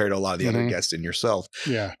things compared to a lot of the other guests and yourself.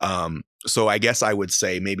 Yeah. So I guess I would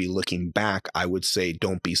say, maybe looking back, I would say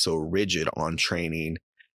don't be so rigid on training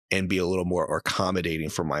and be a little more accommodating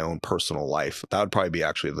for my own personal life. That would probably be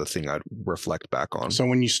actually the thing I'd reflect back on. So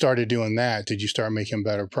when you started doing that, did you start making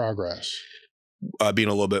better progress? Being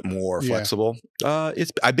a little bit more flexible.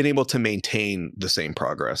 I've been able to maintain the same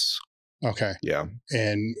progress. Okay. Yeah.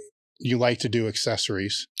 And you like to do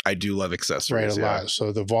accessories. I do love accessories. Right, a lot.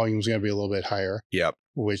 So the volume's going to be a little bit higher. Yep.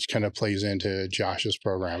 Which kind of plays into Josh's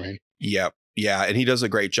programming. Yep. Yeah. And he does a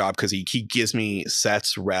great job because he gives me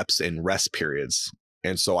sets, reps, and rest periods.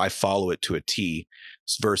 And so I follow it to a T,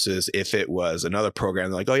 versus if it was another program,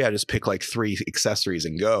 they're like, oh yeah, just pick like 3 accessories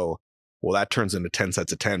and go. Well, that turns into 10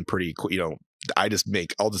 sets of 10 pretty quick. I'll just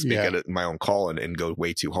make it my own call and go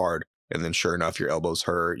way too hard. And then sure enough, your elbows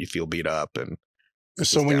hurt, you feel beat up. And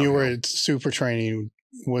so when you were at super training,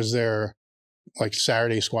 was there like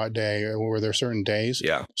Saturday squat day, or were there certain days?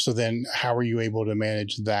 Yeah. So then how were you able to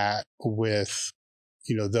manage that with,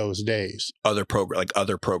 those days? Other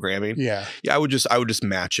programming? Yeah. Yeah, I would just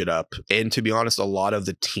match it up. And to be honest, a lot of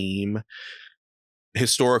the team,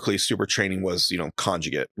 historically, super training was,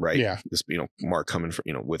 conjugate, right? Yeah. This, Mark coming from,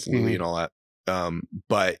 with Louie and all that.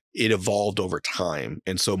 But it evolved over time.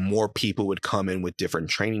 And so more people would come in with different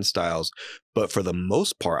training styles. But for the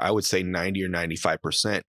most part, I would say 90 or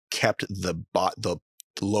 95% kept the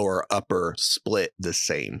lower upper split the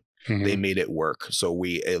same. They made it work. So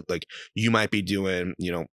you might be doing,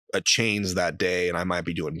 a chains that day, and I might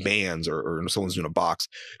be doing bands, or someone's doing a box.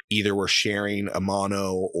 Either we're sharing a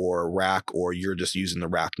mono or a rack, or you're just using the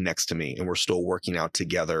rack next to me and we're still working out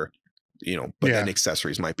together. But then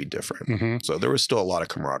accessories might be different. So there was still a lot of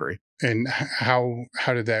camaraderie. And how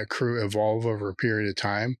did that crew evolve over a period of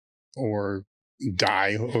time, or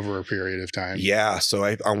die over a period of time? Yeah. So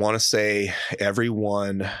I want to say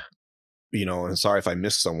everyone, and sorry if I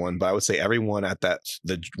missed someone, but I would say everyone at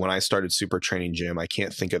when I started Super Training Gym, I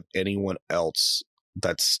can't think of anyone else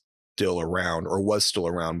that's still around or was still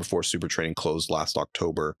around before Super Training closed last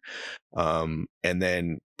October. And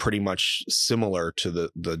then pretty much similar to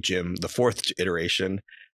the gym, the 4th iteration,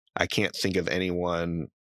 I can't think of anyone,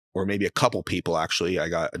 or maybe a couple people actually. I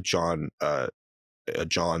got John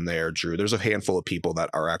there, Drew. There's a handful of people that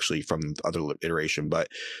are actually from the other iteration, but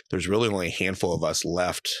there's really only a handful of us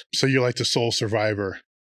left. So you're like the sole survivor.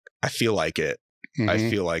 I feel like it. I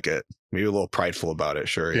feel like it. Maybe a little prideful about it.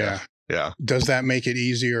 Sure. Yeah. Does that make it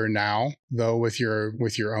easier now, though, with your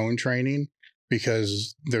own training,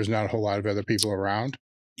 because there's not a whole lot of other people around?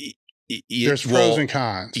 There's pros and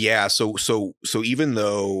cons. Yeah. So even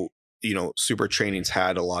though, Super Training's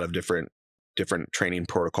had a lot of different training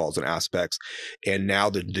protocols and aspects, and now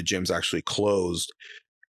the gym's actually closed,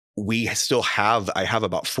 I have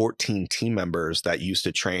about 14 team members that used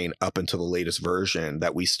to train up until the latest version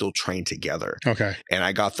that we still train together. Okay. And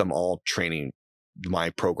I got them all training my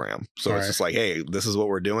program. So it's just like, hey, this is what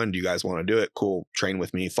we're doing. Do you guys want to do it? Cool. Train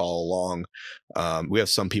with me, follow along. We have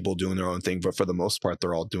some people doing their own thing, but for the most part,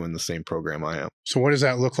 they're all doing the same program I am. So what does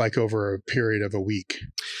that look like over a period of a week?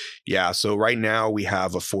 Yeah. So right now we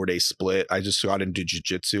have a 4-day split. I just got into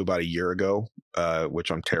jiu-jitsu about a year ago,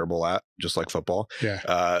 which I'm terrible at, just like football. Yeah.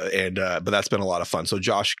 But that's been a lot of fun. So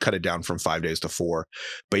Josh cut it down from 5 days to 4.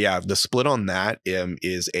 But yeah, the split on that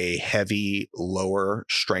is a heavy lower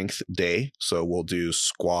strength day. So we'll do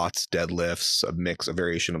squats, deadlifts, a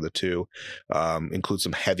variation of the two, include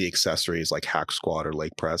some heavy accessories like hack squat or leg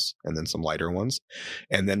press, and then some lighter ones.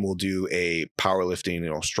 And then we'll do a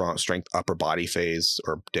powerlifting, strong strength upper body phase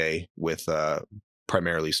or day with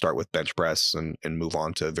primarily start with bench press and move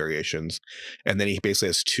on to variations. And then he basically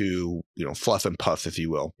has 2, fluff and puff, if you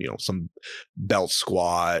will, some belt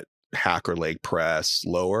squat, hack or leg press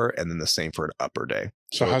lower, and then the same for an upper day.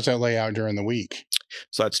 So how's that lay out during the week?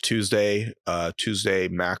 So that's Tuesday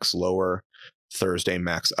max lower, Thursday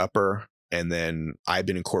max upper. And then I've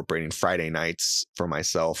been incorporating Friday nights for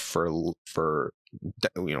myself for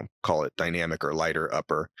call it dynamic or lighter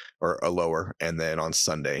upper or a lower. And then on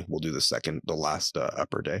Sunday, we'll do the last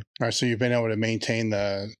upper day. All right. So you've been able to maintain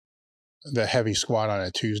the heavy squat on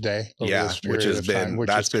a Tuesday. Which has been,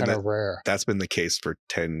 that's been kind of rare. That's been the case for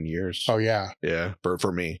 10 years. Oh yeah. Yeah.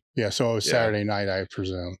 For me. Yeah. So it was Saturday night, I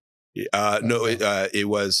presume. No, it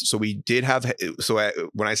was, so we did have,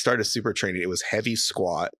 when I started Super Training, it was heavy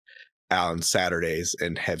squat. on Saturdays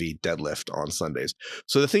and heavy deadlift on Sundays.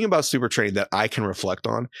 So the thing about super training that I can reflect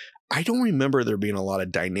on, I don't remember there being a lot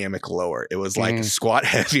of dynamic lower. It was like squat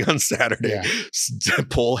heavy on Saturday,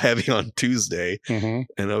 pull heavy on Tuesday.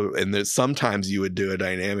 And there's sometimes you would do a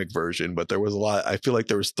dynamic version, but there was a lot. I feel like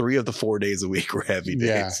there was 3 of the 4 days a week were heavy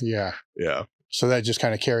days. Yeah. So that just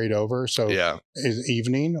kind of carried over. So is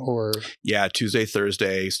evening or? Yeah, Tuesday,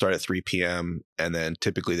 Thursday, start at 3 p.m. And then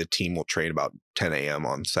typically the team will train about 10 a.m.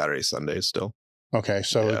 on Saturday, Sundays still. Okay.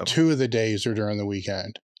 So 2 of the days are during the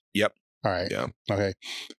weekend. Yep. All right. Yeah. Okay.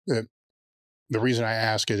 The reason I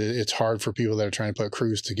ask it, it's hard for people that are trying to put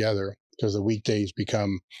crews together because the weekdays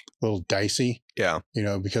become a little dicey. Yeah. You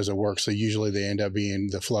know, because of work. So usually they end up being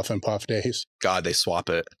the fluff and puff days. God, they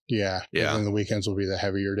swap it. Yeah. And then the weekends will be the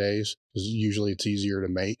heavier days because usually it's easier to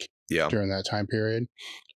make during that time period.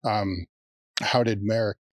 How did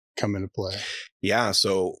Marek come into play? Yeah.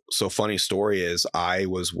 So funny story is I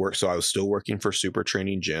was still working for Super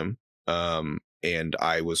Training Gym. And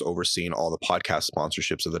I was overseeing all the podcast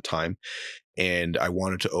sponsorships at the time. And we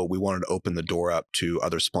wanted to open the door up to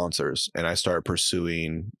other sponsors. And I started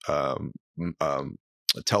pursuing telehealth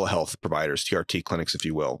providers, TRT clinics, if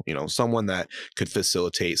you will, someone that could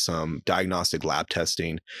facilitate some diagnostic lab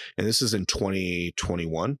testing. And this is in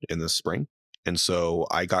 2021 in the spring. And so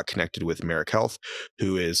I got connected with Marek Health,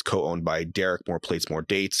 who is co-owned by Derek, More Plates, More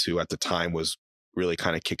Dates, who at the time was really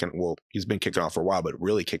kind of he's been kicking off for a while, but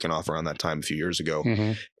really kicking off around that time a few years ago.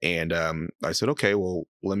 And I said, okay, well,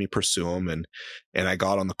 let me pursue him. And I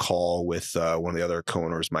got on the call with one of the other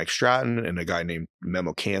co-owners, Mike Stratton, and a guy named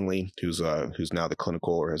Memo Canley, who's now the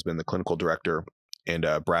clinical, or has been the clinical director, and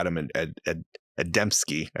Bradham and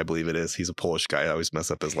Ademski, I believe it is. He's a Polish guy. I always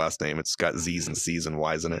mess up his last name. It's got Z's and C's and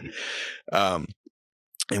Y's in it.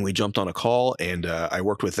 And we jumped on a call, and I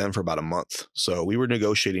worked with them for about a month. So we were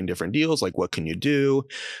negotiating different deals, like what can you do?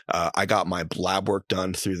 I got my lab work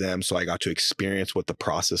done through them, so I got to experience what the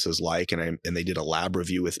process is like, and they did a lab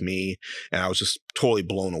review with me, and I was just totally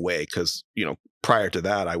blown away because prior to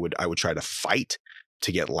that, I would try to fight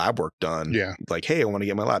to get lab work done. Yeah. Like, hey, I want to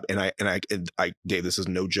get my lab. And I Dave, this is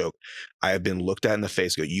no joke. I have been looked at in the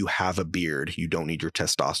face, go, you have a beard. You don't need your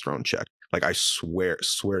testosterone checked. Like, I swear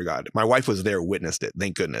to God, my wife was there, witnessed it.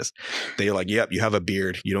 Thank goodness. They were like, yep, you have a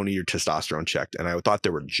beard. You don't need your testosterone checked. And I thought they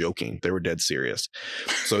were joking. They were dead serious.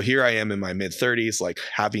 So here I am in my mid 30s, like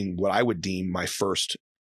having what I would deem my first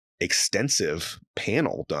extensive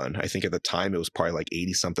panel done. I think at the time it was probably like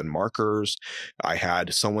 80 something markers. I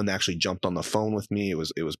had someone that actually jumped on the phone with me. It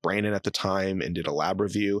was Brandon at the time, and did a lab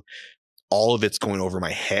review. All of it's going over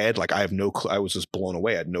my head. Like, I have no clue. I was just blown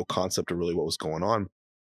away. I had no concept of really what was going on.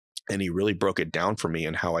 And he really broke it down for me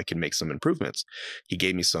and how I can make some improvements. He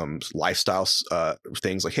gave me some lifestyle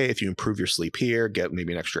things like, hey, if you improve your sleep here, get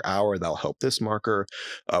maybe an extra hour, that'll help this marker.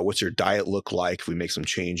 What's your diet look like if we make some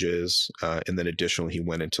changes? And then additionally, he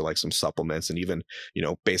went into like some supplements, and even,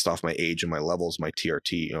 based off my age and my levels, my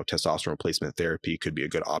TRT, testosterone replacement therapy could be a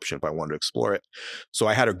good option if I wanted to explore it. So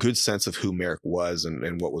I had a good sense of who Marek was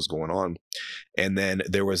and what was going on. And then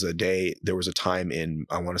there was a time in,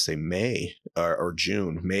 I want to say May or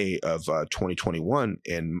June of 2021,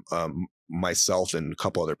 and myself and a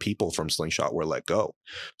couple other people from Slingshot were let go.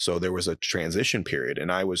 So there was a transition period,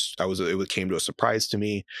 and it came to a surprise to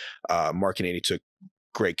me. Mark and Andy took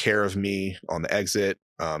great care of me on the exit.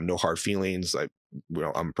 No hard feelings.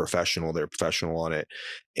 I'm a professional. They're professional on it.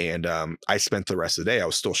 And I spent the rest of the day, I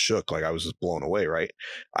was still shook. Like, I was just blown away, right?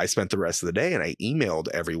 I spent the rest of the day and I emailed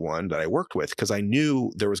everyone that I worked with, because I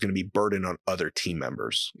knew there was going to be burden on other team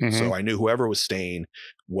members. So I knew whoever was staying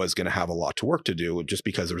was going to have a lot to work to do, just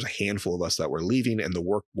because there was a handful of us that were leaving and the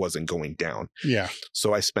work wasn't going down. Yeah.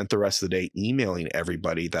 So I spent the rest of the day emailing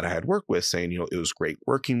everybody that I had worked with, saying, it was great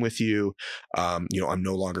working with you. I'm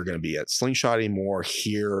no longer going to be at Slingshot anymore.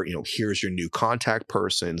 Here's your new contact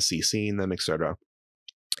person, CCing them, etc.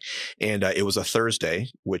 And it was a Thursday,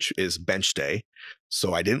 which is bench day.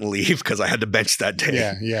 So I didn't leave because I had to bench that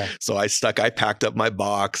day. Yeah. So I packed up my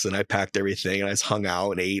box and I packed everything, and I just hung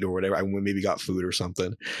out and ate or whatever. I maybe got food or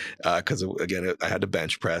something because, again, I had to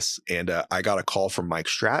bench press. And I got a call from Mike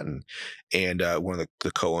Stratton, and one of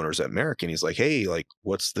the co-owners at Marek, and he's like, hey, like,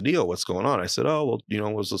 what's the deal? What's going on? I said, oh,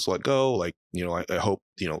 well, was this let go? Like, I hope,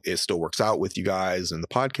 it still works out with you guys and the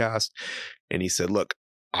podcast. And he said, look,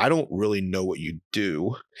 I don't really know what you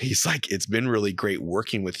do. He's like, it's been really great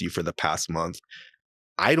working with you for the past month.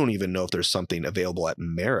 I don't even know if there's something available at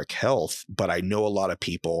Marek Health, but I know a lot of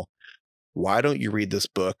people. Why don't you read this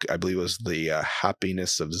book? I believe it was The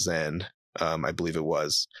Happiness of Zen. I believe it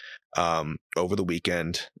was over the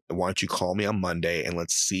weekend. Why don't you call me on Monday and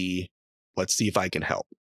let's see if I can help.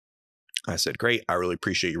 I said, great. I really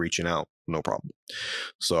appreciate you reaching out. No problem.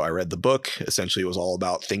 So I read the book. Essentially, it was all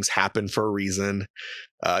about things happen for a reason.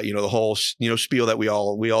 The whole, spiel that we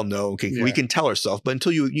all know, we can tell ourselves, but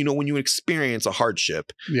until when you experience a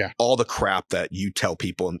hardship, all the crap that you tell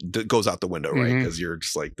people goes out the window, right? Because you're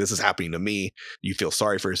just like, this is happening to me. You feel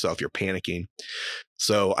sorry for yourself. You're panicking.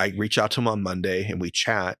 So I reach out to him on Monday and we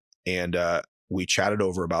chat, and we chatted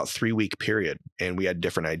over about 3-week period, and we had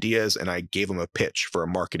different ideas. And I gave him a pitch for a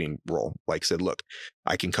marketing role. Like, said, look,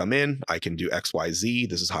 I can come in, I can do X, Y, Z.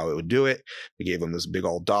 This is how I would do it. I gave him this big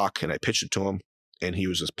old doc and I pitched it to him, and he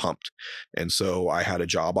was just pumped. And so I had a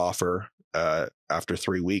job offer after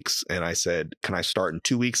 3 weeks, and I said, can I start in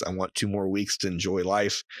 2 weeks? I want 2 more weeks to enjoy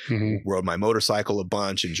life. Rode my motorcycle a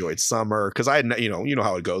bunch, enjoyed summer, because I had, you know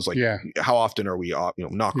how it goes. Like, how often are we off?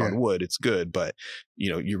 Knock on wood, it's good, but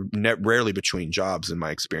you're rarely between jobs in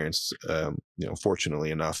my experience.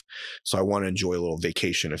 Fortunately enough, so I want to enjoy a little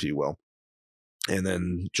vacation, if you will. And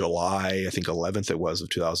then July, I think 11th it was, of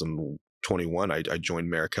 2021, I joined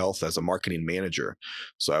Marek Health as a marketing manager.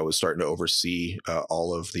 So I was starting to oversee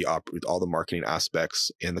all the marketing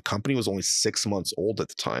aspects, and the company was only 6 months old at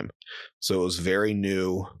the time. So it was very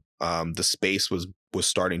new. The space was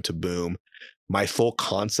starting to boom. My full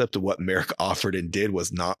concept of what Marek offered and did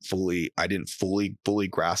was I didn't fully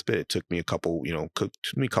grasp it. It took me a couple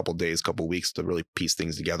days, couple weeks to really piece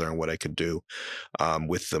things together on what I could do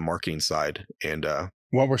with the marketing side. And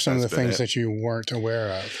what were some of the things that you weren't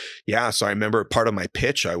aware of? Yeah. So I remember part of my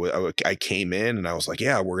pitch, I came in and I was like,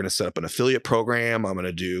 we're going to set up an affiliate program. We're going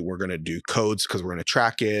to do codes because we're going to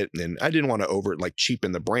track it. And I didn't want to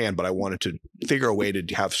cheapen the brand, but I wanted to figure a way to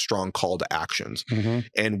have strong call to actions.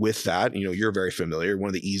 And with that, you're very familiar. One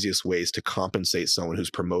of the easiest ways to compensate someone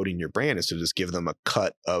who's promoting your brand is to just give them a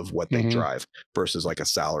cut of what they drive versus like a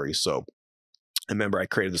salary. So I remember I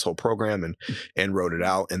created this whole program and wrote it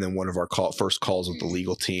out. And then one of our first calls with the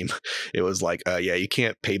legal team, it was like, you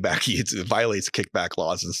can't pay back. It violates kickback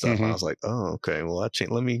laws and stuff. And I was like, oh, okay, well,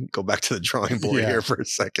 let me go back to the drawing board here for a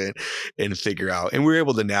second and figure out. And we were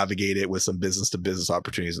able to navigate it with some business to business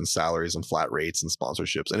opportunities and salaries and flat rates and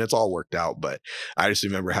sponsorships. And it's all worked out. But I just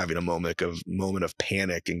remember having a moment of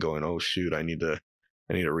panic and going, oh, shoot, I need to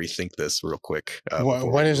rethink this real quick.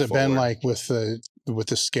 What has it been like with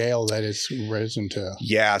the scale that it's risen to?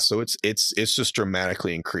 Yeah, so it's just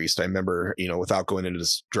dramatically increased. I remember, without going into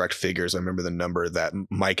this direct figures, I remember the number that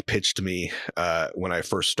Mike pitched me when I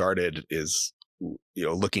first started is,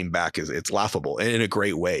 looking back, it's laughable and in a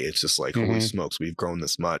great way. It's just like, holy smokes, we've grown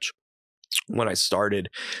this much. When I started,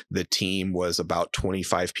 the team was about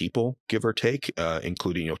 25 people, give or take,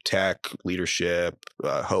 including tech, leadership,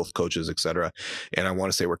 health coaches, etc. And I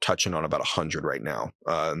want to say we're touching on about 100 right now,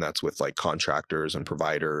 and that's with like contractors and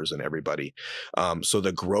providers and everybody. So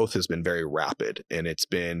the growth has been very rapid, and it's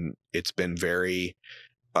been very.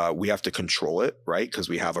 We have to control it, right? Because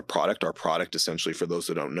we have a product. Our product, essentially, for those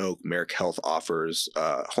that don't know, Marek Health offers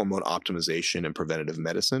hormone optimization and preventative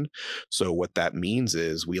medicine. So what that means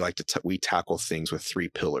is we like to we tackle things with 3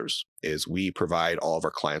 pillars. Is we provide all of our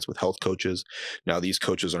clients with health coaches. Now, these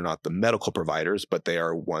coaches are not the medical providers, but they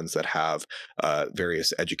are ones that have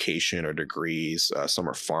various education or degrees. Some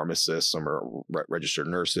are pharmacists, some are registered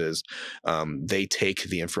nurses. They take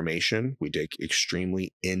the information. We take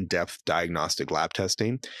extremely in-depth diagnostic lab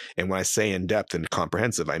testing. And when I say in-depth and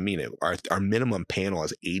comprehensive, I mean it. Our minimum panel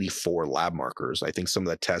has 84 lab markers. I think some of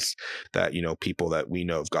the tests that, people that we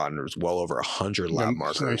know have gotten is well over 100 lab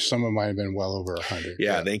markers. Some of mine have been well over 100.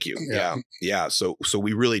 Yeah, thank you. Yeah. So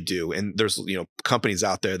we really do. And there's, companies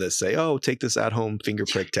out there that say, oh, take this at home finger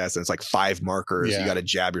prick test. And it's like 5 markers. You got to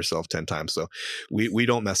jab yourself 10 times. So we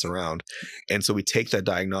don't mess around. And so we take that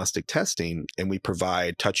diagnostic testing and we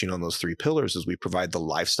provide, touching on those 3 pillars, is we provide the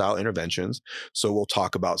lifestyle interventions. So we'll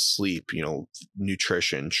talk about sleep,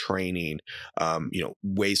 nutrition, training,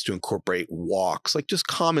 ways to incorporate walks, like just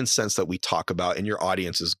common sense that we talk about and your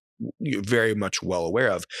audience is very much well aware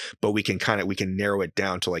of, but we can narrow it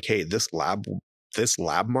down to like, hey, this lab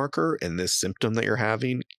marker and this symptom that you're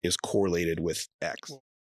having is correlated with X.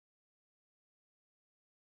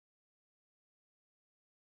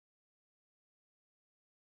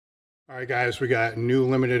 All right, guys, we got new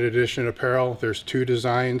limited edition apparel. There's 2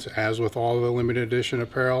 designs, as with all the limited edition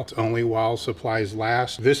apparel. It's only while supplies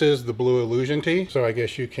last. This is the Blue Illusion tee, so I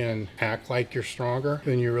guess you can act like you're stronger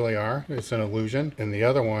than you really are. It's an illusion. And the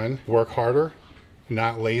other one, work harder,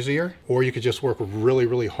 not lazier, or you could just work really,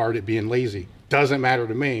 really hard at being lazy. Doesn't matter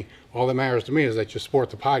to me. All that matters to me is that you support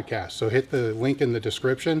the podcast. So hit the link in the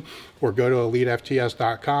description or go to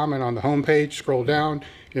elitefts.com, and on the homepage, scroll down,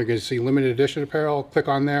 you're going to see limited edition apparel. Click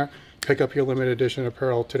on there. Pick up your limited edition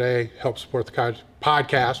apparel today. Help support the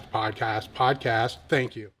podcast.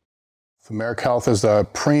 Thank you. So Marek Health is a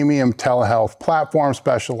premium telehealth platform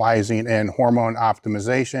specializing in hormone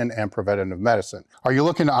optimization and preventative medicine. Are you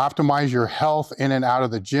looking to optimize your health in and out of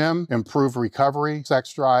the gym, improve recovery,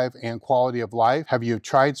 sex drive, and quality of life? Have you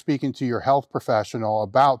tried speaking to your health professional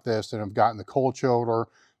about this and have gotten the cold shoulder,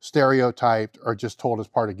 stereotyped, or just told it's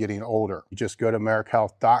part of getting older? You just go to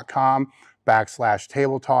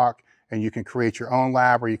marekhealth.com/table talk, and you can create your own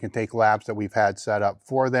lab, or you can take labs that we've had set up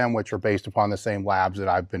for them, which are based upon the same labs that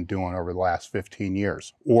I've been doing over the last 15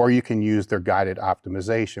 years. Or you can use their guided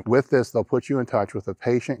optimization. With this, they'll put you in touch with a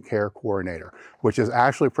patient care coordinator, which is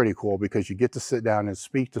actually pretty cool because you get to sit down and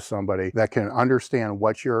speak to somebody that can understand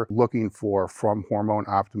what you're looking for from hormone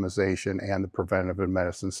optimization and the preventative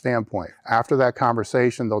medicine standpoint. After that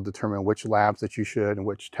conversation, they'll determine which labs that you should and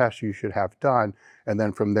which tests you should have done. And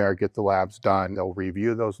then from there, get the labs done. They'll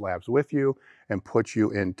review those labs with you and put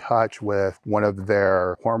you in touch with one of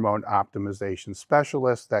their hormone optimization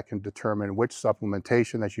specialists that can determine which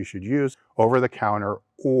supplementation that you should use over the counter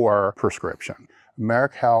or prescription.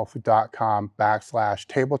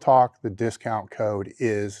 marekhealth.com/table talk. The discount code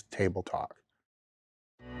is table talk.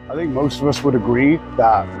 I think most of us would agree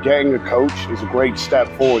that getting a coach is a great step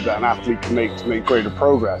forward that an athlete can make to make greater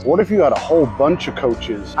progress. What if you had a whole bunch of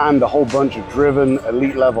coaches and a whole bunch of driven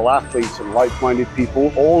elite level athletes and like-minded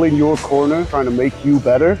people all in your corner trying to make you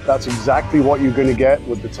better? That's exactly what you're going to get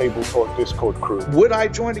with the Table Talk Discord crew. Would I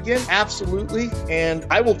join again? Absolutely. And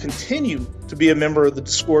I will continue to be a member of the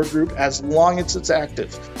Discord group as long as it's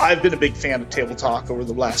active. I've been a big fan of Table Talk over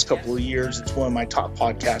the last couple of years. It's one of my top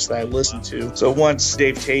podcasts that I listen to. So once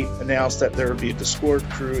Dave Tate announced that there would be a Discord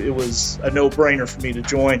crew, it was a no-brainer for me to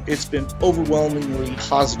join. It's been overwhelmingly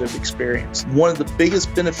positive experience. One of the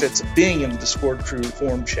biggest benefits of being in the Discord crew,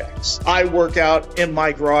 form checks. I work out in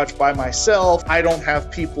my garage by myself. I don't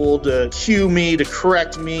have people to cue me, to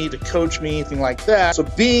correct me, to coach me, anything like that. So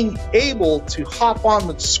being able to hop on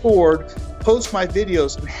the Discord, post my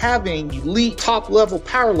videos, and having elite top-level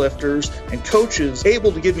powerlifters and coaches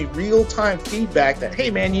able to give me real-time feedback that, hey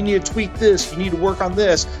man, you need to tweak this, you need to work on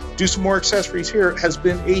this, do some more accessories here, has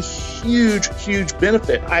been a huge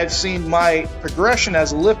benefit. I've seen my progression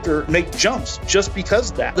as a lifter make jumps just because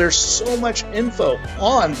of that. There's so much info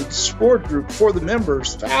on the Discord group for the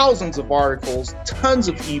members, thousands of articles, tons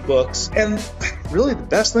of ebooks, and really the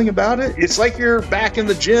best thing about it, it's like you're back in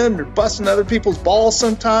the gym, you're busting other people's balls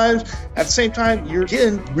sometimes. At the same time, you're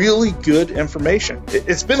getting really good information.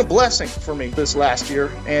 It's been a blessing for me this last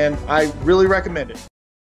year, and I really recommend it.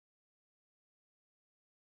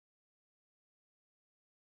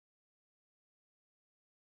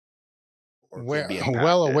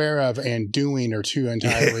 Well aware of and doing are two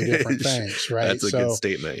entirely different things, right? That's a good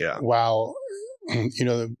statement, yeah. While, you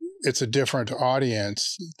know, it's a different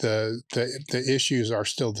audience, the issues are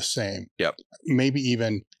still the same. Yep. Maybe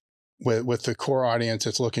even with the core audience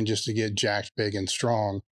that's looking just to get jacked, big, and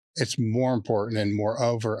strong, it's more important and more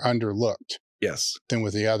underlooked. Yes. Than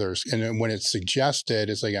with the others. And then when it's suggested,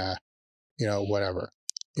 it's like, you know, whatever.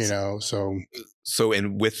 You know, so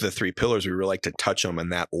and with the 3 pillars, we really like to touch them in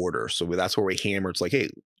that order. So that's where we hammer. It's like, hey,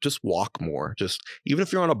 just walk more. Just even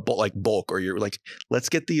if you're on a bulk, or you're like, let's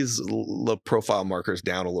get these profile markers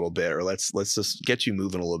down a little bit, or let's just get you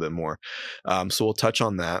moving a little bit more. So we'll touch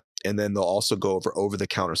on that, and then they'll also go over the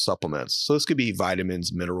counter supplements. So this could be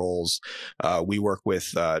vitamins, minerals. We work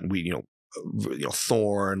with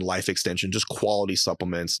Thorn, Life Extension, just quality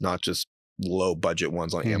supplements, not just low budget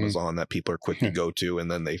ones on Amazon that people are quick to go to, and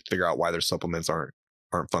then they figure out why their supplements aren't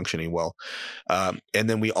functioning well. And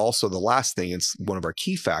then we also, the last thing, it's one of our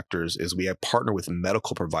key factors, is we have partnered with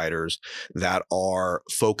medical providers that are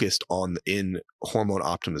focused in hormone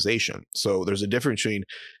optimization. So there's a difference between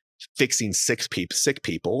fixing sick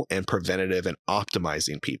people and preventative and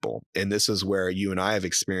optimizing people. And this is where you and I have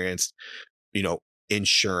experienced,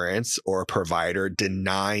 insurance or a provider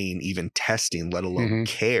denying even testing, let alone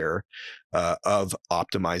care of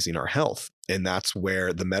optimizing our health. And that's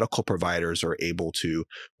where the medical providers are able to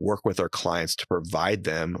work with our clients to provide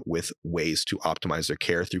them with ways to optimize their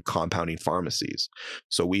care through compounding pharmacies.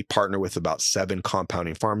 So we partner with about 7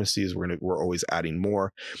 compounding pharmacies. We're always adding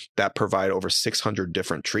more that provide over 600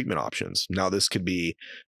 different treatment options. Now, this could be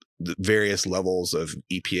the various levels of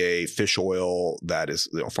EPA fish oil that is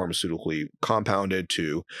pharmaceutically compounded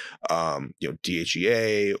to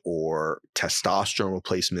DHEA or testosterone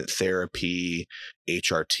replacement therapy,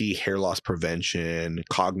 HRT, hair loss prevention,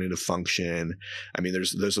 cognitive function. I mean,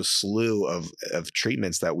 there's a slew of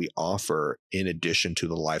treatments that we offer in addition to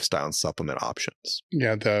the lifestyle and supplement options.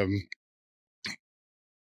 Yeah,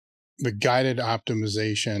 the guided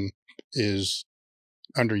optimization is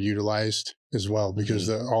underutilized as well, because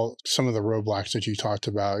some of the roadblocks that you talked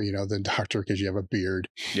about, the doctor, because you have a beard,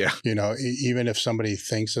 even if somebody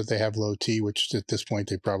thinks that they have low T, which at this point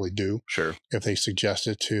they probably do, sure, if they suggest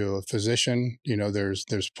it to a physician, there's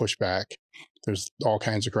pushback, there's all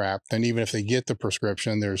kinds of crap. Then even if they get the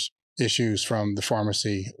prescription, there's issues from the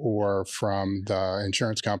pharmacy or from the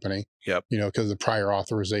insurance company, because of the prior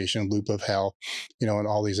authorization loop of hell, and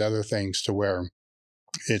all these other things, to where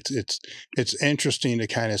it's interesting to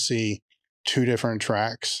kind of see two different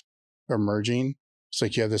tracks emerging. It's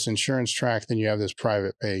like you have this insurance track, then you have this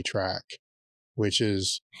private pay track, which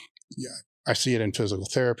is, I see it in physical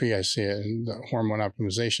therapy, I see it in the hormone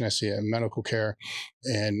optimization, I see it in medical care,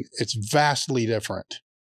 and it's vastly different.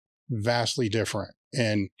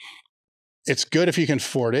 And it's good if you can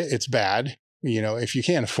afford it. It's bad, if you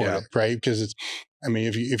can't afford it, right? Because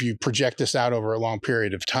if you project this out over a long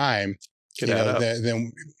period of time,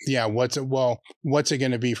 then what's it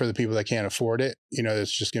going to be for the people that can't afford it?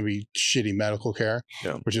 It's just going to be shitty medical care,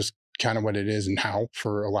 which is kind of what it is now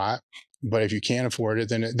for a lot. But if you can't afford it,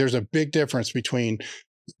 then there's a big difference between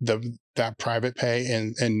that private pay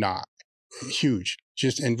and not. Huge,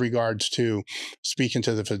 just in regards to speaking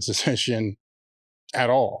to the physician at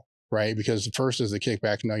all, right? Because the first is the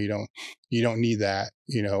kickback. No, you don't need that,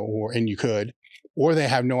 and you could, or they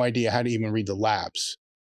have no idea how to even read the labs.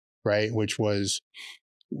 Right. Which was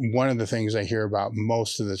one of the things I hear about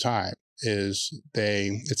most of the time is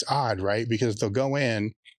it's odd, right? Because they'll go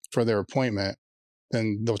in for their appointment,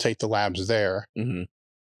 then they'll take the labs there. And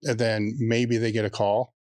then maybe they get a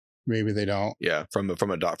call. Maybe they don't. Yeah. From your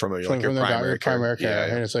primary care. Primary care.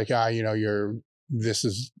 And it's like, your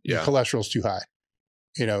cholesterol's too high.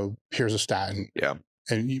 Here's a statin. Yeah.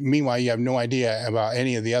 And meanwhile, you have no idea about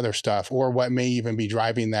any of the other stuff or what may even be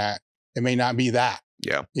driving that. It may not be that.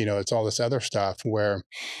 Yeah. It's all this other stuff, where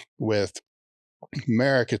with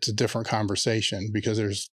Marek, it's a different conversation because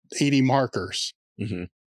there's 80 markers, and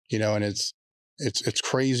it's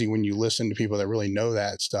crazy when you listen to people that really know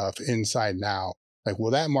that stuff inside now. Like, well,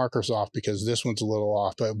 that marker's off because this one's a little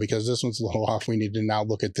off, but because this one's a little off, we need to now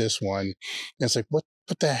look at this one. And it's like, what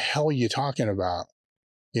the hell are you talking about?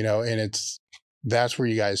 And that's where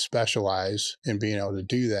you guys specialize in being able to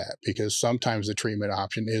do that, because sometimes the treatment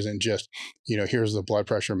option isn't just, here's the blood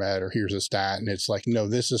pressure med or here's a statin. It's like, no,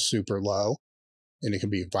 this is super low, and it can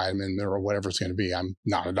be a vitamin or whatever it's going to be. I'm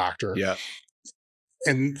not a doctor. Yeah.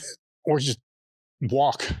 Or just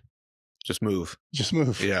walk. Just move.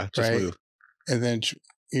 Yeah. Just move. And then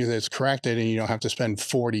it's corrected, and you don't have to spend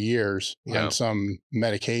 40 years on some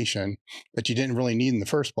medication that you didn't really need in the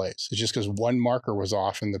first place. It's just because one marker was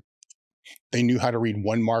off and they knew how to read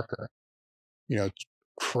one marker. It's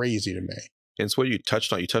crazy to me. And it's what you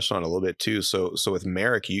touched on. You touched on a little bit too. So with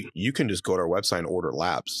Marek, you can just go to our website and order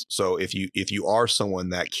labs. So if you are someone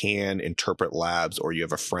that can interpret labs, or you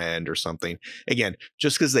have a friend or something, again,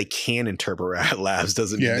 just because they can interpret labs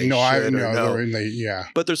doesn't mean they should or no.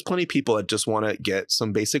 But there's plenty of people that just want to get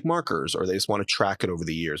some basic markers, or they just want to track it over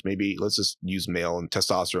the years. Maybe let's just use male and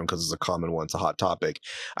testosterone because it's a common one. It's a hot topic.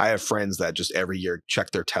 I have friends that just every year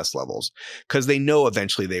check their test levels because they know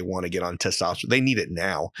eventually they want to get on testosterone. They need it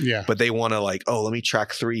now, but they want to let me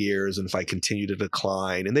track 3 years, and if I continue to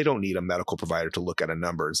decline, and they don't need a medical provider to look at a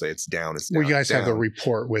number and say it's down. Well, you guys have the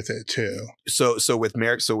report with it too. So with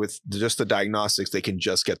Marek, with just the diagnostics, they can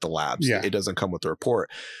just get the labs. Yeah. It doesn't come with the report.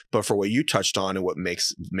 But for what you touched on, and what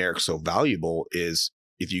makes Marek so valuable is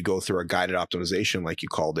if you go through a guided optimization, like you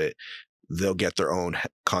called it, they'll get their own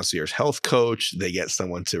concierge health coach. They get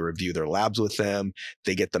someone to review their labs with them.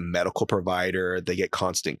 They get the medical provider. They get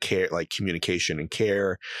constant care, like communication and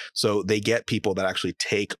care. So they get people that actually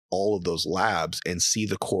take all of those labs and see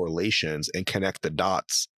the correlations and connect the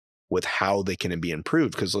dots with how they can be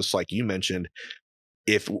improved. Because just like you mentioned,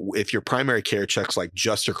 if your primary care checks like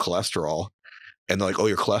just your cholesterol, and they're like, oh,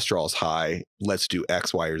 your cholesterol is high, let's do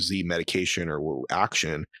X, Y, or Z medication or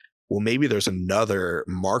action. Well, maybe there's another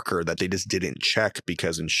marker that they just didn't check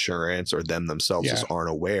because insurance or them themselves just aren't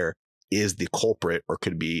aware is the culprit, or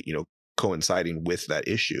could be, coinciding with that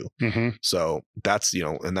issue. So that's,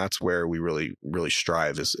 and that's where we really, really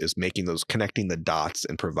strive is making those, connecting the dots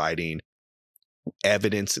and providing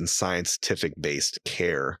evidence and scientific based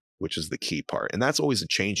care, which is the key part. And that's always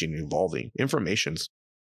changing and evolving. Information's,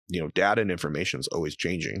 data and information is always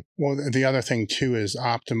changing. Well, the other thing too is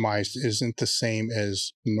optimized isn't the same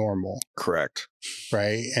as normal. Correct.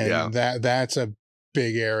 Right. And that's a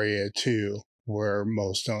big area too, where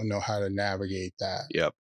most don't know how to navigate that.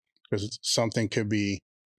 Yep. Because something could be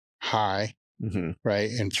high, right,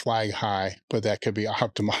 and flag high, but that could be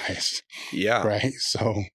optimized. Yeah. Right.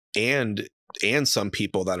 So. And and some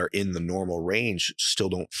people that are in the normal range still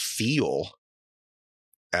don't feel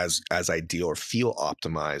as ideal or feel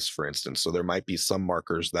optimized, for instance. So there might be some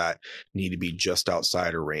markers that need to be just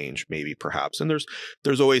outside of range, maybe perhaps. And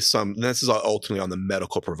there's always some, and this is ultimately on the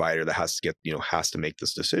medical provider that has to get, has to make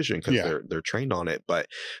this decision because they're trained on it. But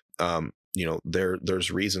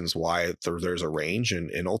there's reasons why there's a range,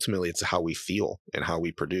 and ultimately it's how we feel and how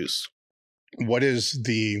we produce. What is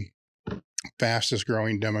the fastest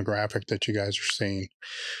growing demographic that you guys are seeing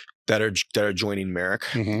that are joining Marek?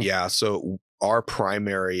 Mm-hmm. Yeah. So our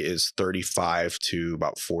primary is 35 to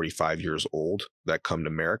about 45 years old that come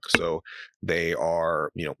to Marek. So they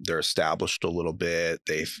are, they're established a little bit.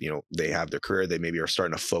 They have their career. They maybe are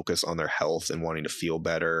starting to focus on their health and wanting to feel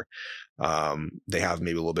better. They have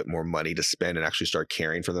maybe a little bit more money to spend and actually start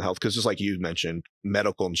caring for their health. Because just like you mentioned,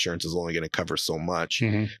 medical insurance is only going to cover so much.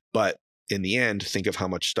 Mm-hmm. But in the end, think of how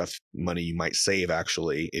much money you might save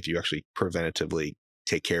actually if you actually preventatively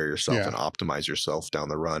take care of yourself and optimize yourself down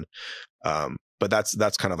the run. But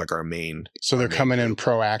that's kind of like our main. So they're coming in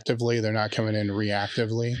proactively. They're not coming in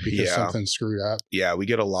reactively because something's screwed up. Yeah, we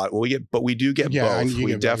get a lot. Well, we do get both.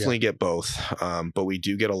 We definitely get both. But we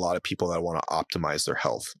do get a lot of people that want to optimize their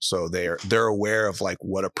health. So they're aware of like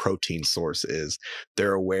what a protein source is.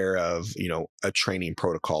 They're aware of, a training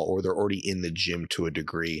protocol, or they're already in the gym to a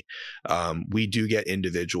degree. We do get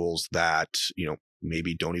individuals that,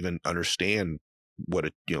 maybe don't even understand what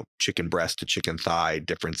a chicken breast to chicken thigh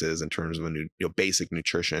difference is in terms of basic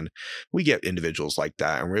nutrition. We get individuals like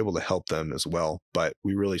that, and we're able to help them as well. But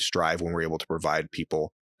we really strive when we're able to provide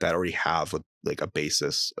people that already have a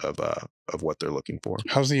basis of what they're looking for.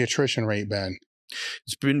 How's the attrition rate been?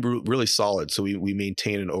 It's been really solid. So we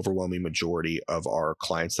maintain an overwhelming majority of our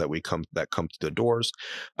clients that come to the doors.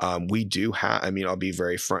 We do have, I'll be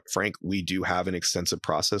very frank, we do have an extensive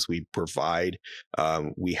process. We provide,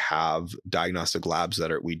 we have diagnostic labs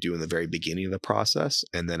that we do in the very beginning of the process,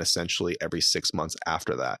 and then essentially every 6 months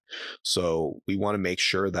after that. So we want to make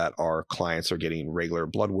sure that our clients are getting regular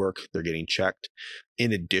blood work, they're getting checked.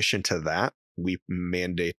 In addition to that, we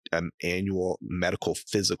mandate an annual medical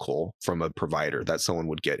physical from a provider that someone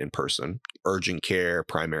would get in person. Urgent care,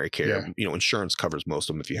 primary care, insurance covers most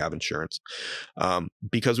of them if you have insurance,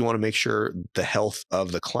 because we want to make sure the health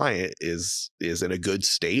of the client is in a good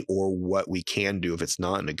state, or what we can do if it's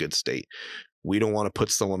not in a good state. We don't want to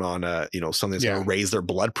put someone on something that's going to raise their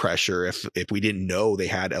blood pressure if we didn't know they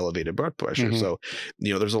had elevated blood pressure. Mm-hmm. So,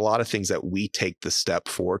 there's a lot of things that we take the step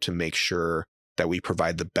for to make sure that we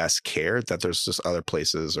provide the best care, that there's just other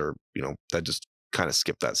places or, that just kind of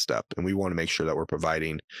skip that step. And we want to make sure that we're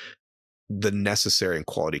providing the necessary and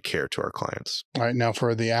quality care to our clients. All right. Now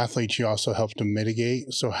for the athletes, you also help to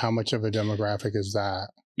mitigate. So how much of a demographic is that?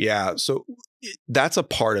 Yeah. So that's a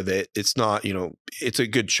part of it. It's not, it's a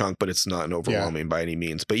good chunk, but it's not an overwhelming by any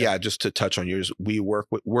means. But just to touch on yours,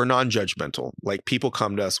 we're non-judgmental. Like, people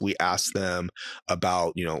come to us, we ask them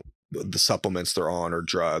about, the supplements they're on or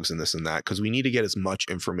drugs and this and that, because we need to get as much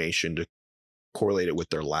information to correlate it with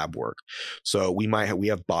their lab work. So we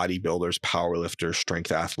have bodybuilders, powerlifters,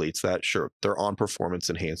 strength athletes that they're on performance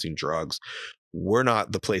enhancing drugs. We're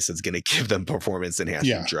not the place that's going to give them performance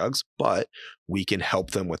enhancing drugs, but we can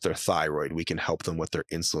help them with their thyroid. We can help them with their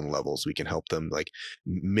insulin levels. We can help them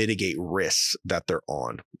mitigate risks that they're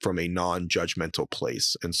on from a non-judgmental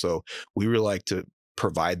place. And so we really like to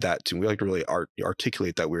provide that we like to really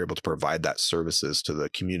articulate that we're able to provide that services to the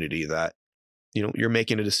community, that you're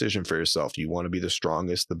making a decision for yourself. You want to be the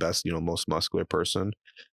strongest, the best, most muscular person.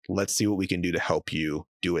 Let's see what we can do to help you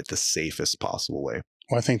do it the safest possible way.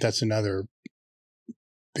 Well, I think that's another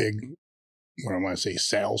big, what I want to say,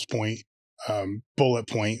 sales point, bullet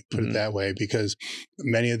point, put it that way, because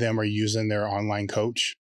many of them are using their online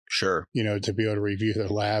coach. Sure. To be able to review their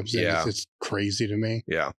labs. And it's crazy to me.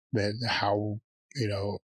 Yeah. That how,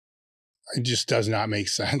 it just does not make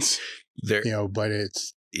sense, but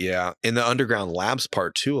it's. Yeah. In the underground labs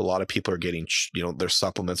part too, a lot of people are getting, their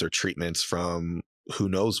supplements or treatments from who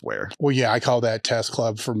knows where. Well, yeah, I call that test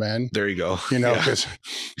club for men. There you go. Because,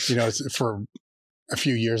 it's for a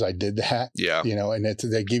few years I did that. Yeah. And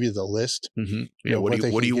they give you the list. Mm-hmm. Yeah. What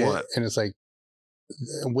do you want? And it's like,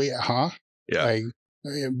 wait, huh? Yeah.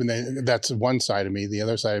 That's one side of me. The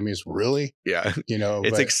other side of me is really,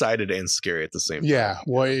 it's excited and scary at the same time. Yeah.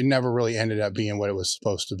 Well, it never really ended up being what it was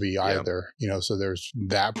supposed to be either, so there's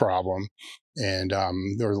that problem, and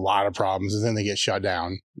there was a lot of problems, and then they get shut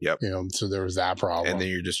down. Yep. So there was that problem. And then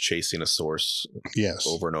you're just chasing a source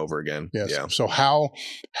over and over again. Yes. Yeah. So how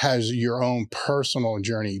has your own personal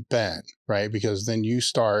journey been, right? Because then you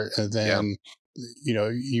start, and then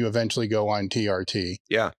you eventually go on TRT.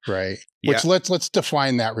 Yeah. Right. Yeah. Which let's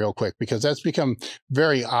define that real quick, because that's become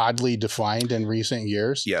very oddly defined in recent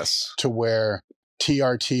years. Yes. To where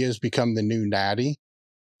TRT has become the new natty.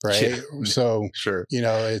 Right. Yeah. So, sure.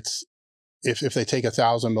 It's, if they take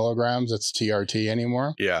 1,000 milligrams, it's TRT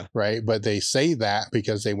anymore. Yeah. Right. But they say that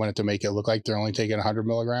because they wanted to make it look like they're only taking 100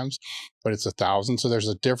 milligrams, but it's 1,000. So there's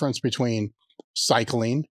a difference between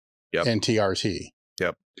cycling and TRT.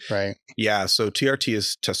 Yep. Right. Yeah. So TRT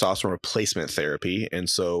is testosterone replacement therapy. And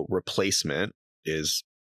so replacement is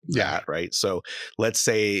that, right? So let's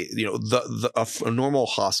say, a normal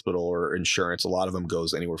hospital or insurance, a lot of them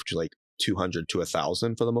goes anywhere from like 200 to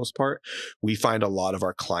 1,000 for the most part. We find a lot of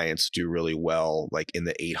our clients do really well, like in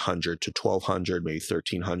the 800 to 1,200, maybe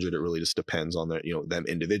 1,300. It really just depends on their, them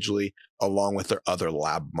individually, along with their other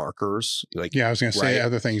lab markers. Like, I was going to say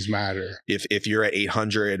other things matter. If you're at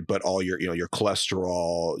 800, but all your, your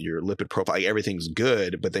cholesterol, your lipid profile, like everything's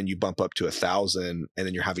good, but then you bump up to 1,000 and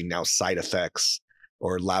then you're having now side effects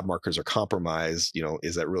or lab markers are compromised,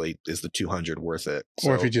 is the 200 worth it?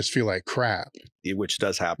 Or if you just feel like crap. Which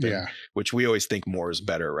does happen, which we always think more is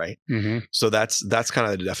better, right? Mm-hmm. So that's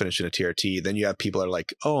kind of the definition of TRT. Then you have people that are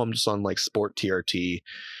like, oh, I'm just on like sport TRT,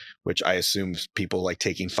 which I assume people like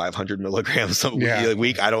taking 500 milligrams a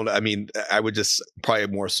week. I would just probably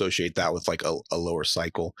more associate that with like a lower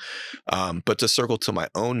cycle. But to circle to my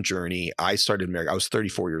own journey, I started Marek. I was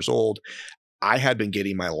 34 years old. I had been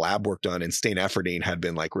getting my lab work done, and Stain Efferding had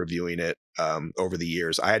been like reviewing it over the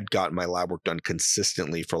years. I had gotten my lab work done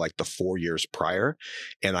consistently for like the 4 years prior.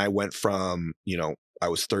 And I went from, I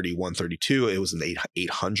was 31, 32. It was in the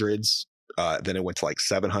 800s. Then it went to like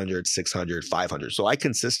 700, 600, 500. So I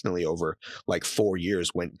consistently over like 4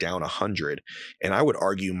 years went down 100. And I would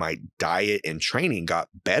argue my diet and training got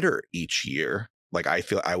better each year. Like I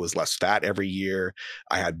feel I was less fat every year.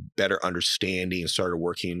 I had better understanding, started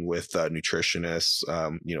working with nutritionists,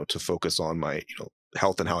 to focus on my,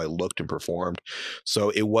 health and how I looked and performed. So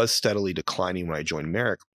it was steadily declining when I joined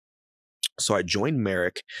Marek. So I joined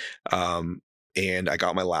Marek, and I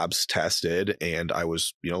got my labs tested and I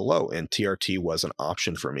was, low, and TRT was an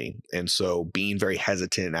option for me. And so being very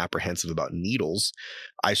hesitant and apprehensive about needles,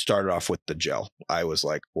 I started off with the gel. I was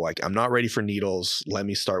like, I'm not ready for needles. Let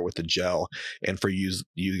me start with the gel. And for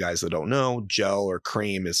you guys that don't know, gel or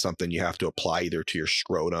cream is something you have to apply either to your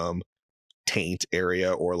scrotum, taint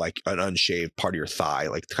area, or like an unshaved part of your thigh,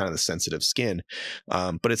 like kind of the sensitive skin.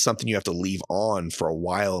 But it's something you have to leave on for a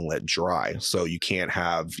while and let dry. So you can't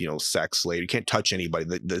have, sex later. You can't touch anybody.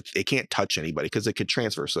 It can't touch anybody because it could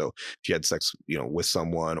transfer. So if you had sex, with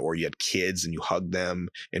someone, or you had kids and you hugged them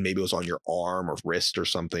and maybe it was on your arm or wrist or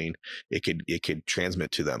something, it could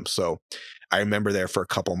transmit to them. So I remember there for a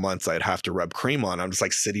couple months, I'd have to rub cream on. I'm just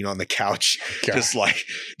like sitting on the couch, just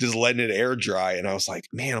letting it air dry. And I was like,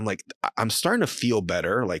 man, I'm starting to feel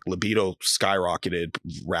better. Like libido skyrocketed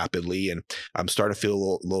rapidly and I'm starting to feel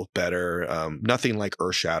a little better. Nothing like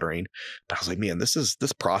earth shattering, but I was like, man, this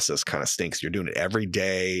process kind of stinks. You're doing it every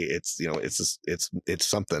day. It's, it's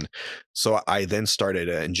something. So I then started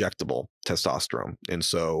an injectable testosterone. And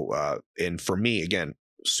so, and for me, again,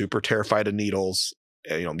 super terrified of needles.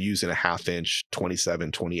 I'm using a 1/2-inch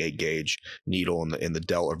 27, 28 gauge needle in the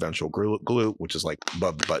delta or ventral glute, which is like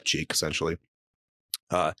above the butt cheek, essentially.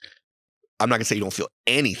 I'm not gonna say you don't feel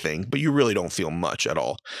anything, but you really don't feel much at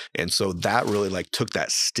all. And so that really like took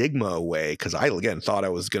that stigma away, because I again thought I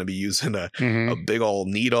was gonna be using a big old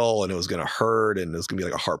needle and it was gonna hurt and it was gonna be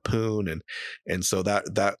like a harpoon, and so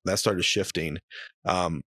that started shifting.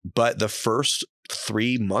 But the first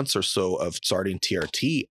 3 months or so of starting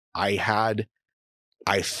TRT,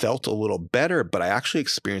 I felt a little better, but I actually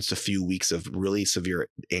experienced a few weeks of really severe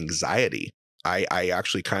anxiety. I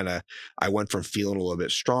actually I went from feeling a little bit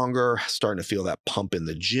stronger, starting to feel that pump in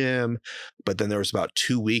the gym. But then there was about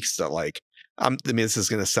 2 weeks that this is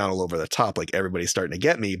going to sound all over the top, like everybody's starting to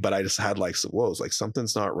get me, but I just had whoa, it's like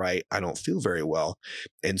something's not right. I don't feel very well.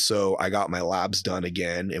 And so I got my labs done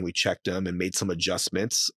again and we checked them and made some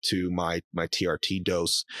adjustments to my TRT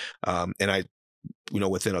dose. And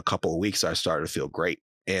within a couple of weeks, I started to feel great.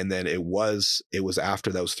 And then it was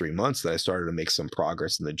after those 3 months that I started to make some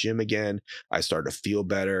progress in the gym again. I started to feel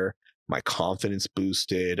better. My confidence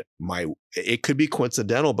boosted. It could be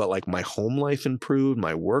coincidental, but like my home life improved,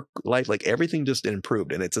 my work life, like everything just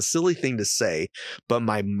improved. And it's a silly thing to say, but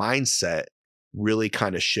my mindset really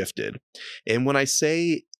kind of shifted. And when I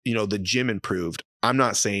say, the gym improved, I'm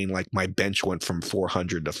not saying like my bench went from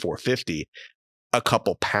 400 to 450. A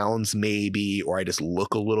couple pounds maybe, or I just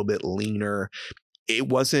look a little bit leaner. it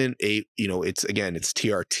wasn't a, it's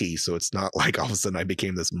TRT. So it's not like all of a sudden I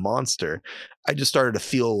became this monster. I just started to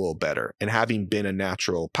feel a little better. And having been a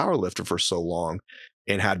natural power lifter for so long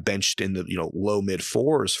and had benched in the, low mid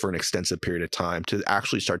fours for an extensive period of time, to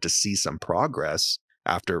actually start to see some progress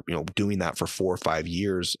after, doing that for 4 or 5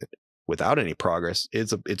 years without any progress,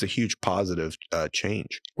 it's a huge positive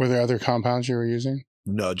change. Were there other compounds you were using?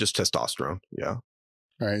 No, just testosterone. Yeah.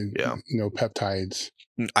 Right. Yeah. No peptides.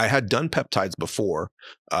 I had done peptides before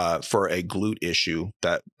for a glute issue,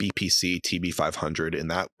 that BPC TB500, and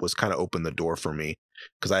that was kind of opened the door for me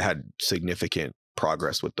because I had significant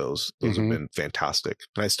progress with those. Those have been fantastic,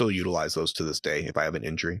 and I still utilize those to this day if I have an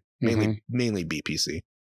injury. Mainly BPC.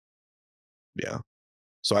 Yeah.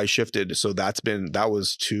 So I shifted. So that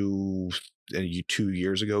was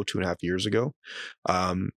 2.5 years ago.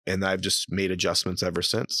 And I've just made adjustments ever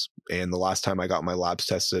since. And the last time I got my labs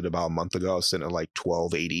tested about a month ago, I was sitting at like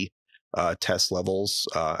 1280 test levels.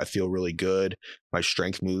 I feel really good. My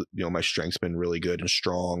strength's been really good and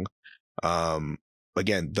strong.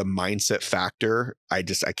 Again, the mindset factor, I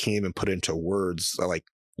can't even put into words like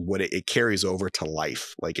what it carries over to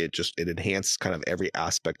life. Like it enhanced kind of every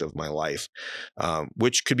aspect of my life,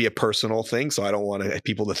 which could be a personal thing. So I don't want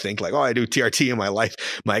people to think like, oh, I do TRT in my life,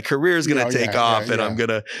 my career is going to take off and I'm going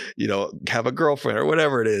to, have a girlfriend or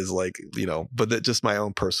whatever it is, like, but that just my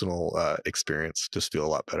own personal experience, just feel a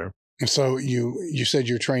lot better. So you said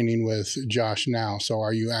you're training with Josh now. So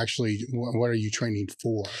are you actually, what are you training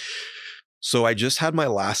for? So I just had my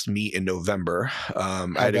last meet in November.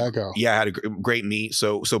 How'd that go? Yeah, I had a great meet.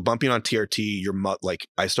 So bumping on TRT,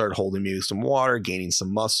 I started holding maybe some water, gaining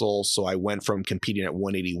some muscle. So I went from competing at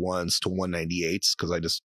 181s to 198s because I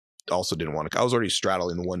just also didn't want to. I was already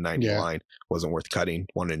straddling the 190 line. Wasn't worth cutting.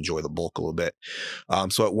 Wanted to enjoy the bulk a little bit.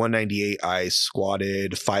 So at 198, I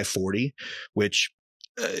squatted 540, which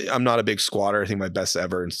I'm not a big squatter. I think my best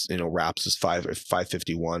ever in wraps is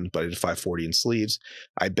 551, but I did 540 in sleeves.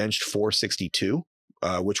 I benched 462,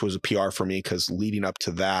 which was a PR for me because leading up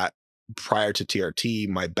to that, prior to TRT,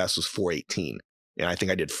 my best was 418. And I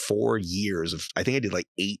think I did 4 years I think I did like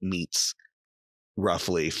 8 meets,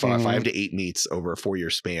 roughly 5 to 8 meets over a 4-year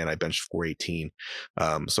span. I benched 418.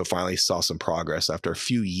 So finally saw some progress after a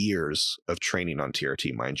few years of training on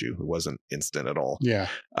TRT, mind you. It wasn't instant at all. Yeah.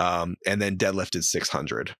 And then deadlifted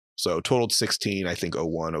 600. So totaled 16, I think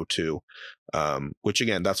 01, 02. Which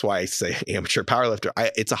again, that's why I say amateur powerlifter.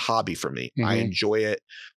 It's a hobby for me. I enjoy it.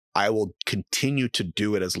 I will continue to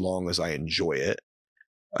do it as long as I enjoy it.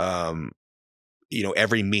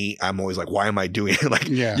 Every meet, I'm always like, why am I doing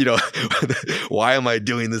it? Why am I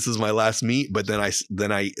doing this? Is my last meet. But then I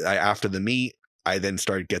after the meet, I then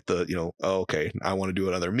started get the, okay, I want to do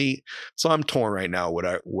another meet. So I'm torn right now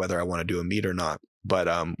whether I want to do a meet or not. But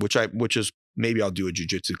which is maybe I'll do a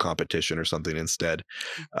jiu-jitsu competition or something instead.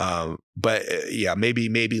 But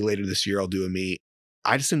maybe later this year I'll do a meet.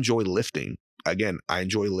 I just enjoy lifting. Again, I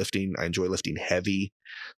enjoy lifting. I enjoy lifting heavy.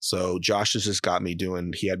 So Josh has just had me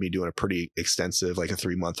doing a pretty extensive, like a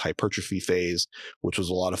 3-month hypertrophy phase, which was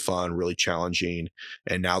a lot of fun, really challenging.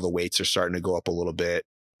 And now the weights are starting to go up a little bit.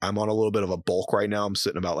 I'm on a little bit of a bulk right now. I'm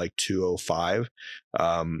sitting about like 205.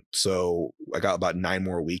 So I got about 9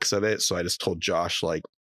 more weeks of it. So I just told Josh, like,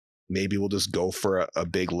 maybe we'll just go for a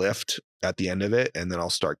big lift at the end of it. And then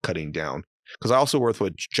I'll start cutting down. Because I also work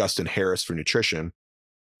with Justin Harris for nutrition,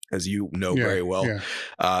 as you know very well,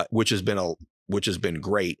 which has been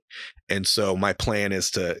great. And so my plan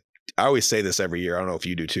is I always say this every year. I don't know if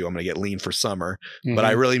you do too. I'm going to get lean for summer, but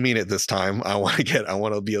I really mean it this time. I want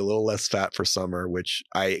to be a little less fat for summer, which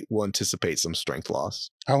I will anticipate some strength loss.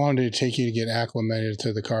 How long did it take you to get acclimated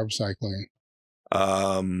to the carb cycling?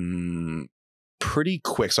 Pretty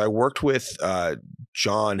quick. So I worked with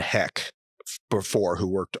John Heck before, who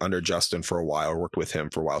worked under Justin for a while, or worked with him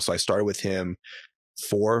for a while. So I started with him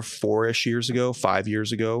 4-ish years ago, 5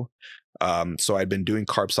 years ago. So I'd been doing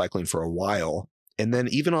carb cycling for a while. And then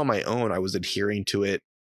even on my own, I was adhering to it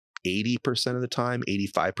 80% of the time,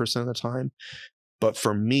 85% of the time. But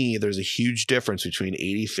for me, there's a huge difference between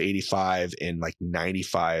 85 and like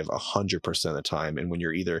 95, 100% of the time. And when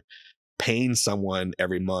you're either paying someone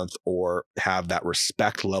every month or have that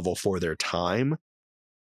respect level for their time,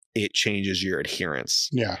 it changes your adherence.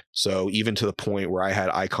 Yeah. So even to the point where I had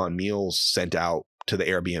Icon meals sent out to the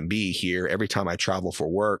Airbnb here, every time I travel for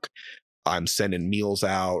work, I'm sending meals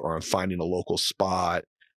out or I'm finding a local spot.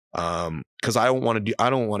 Cause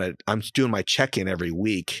I'm doing my check-in every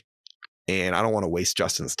week and I don't want to waste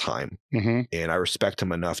Justin's time. And I respect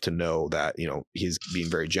him enough to know that, he's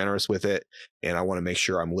being very generous with it. And I want to make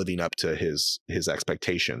sure I'm living up to his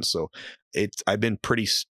expectations. So I've been pretty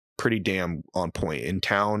damn on point in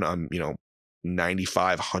town. I'm,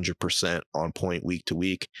 95, 100% on point week to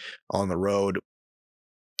week. On the road,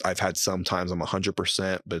 I've had sometimes I'm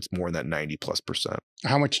 100%, but it's more than that 90+%.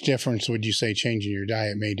 How much difference would you say changing your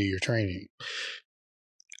diet made to your training?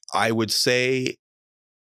 I would say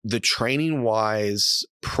the training wise,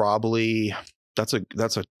 probably that's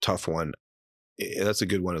a tough one. That's a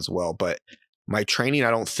good one as well. But my training, I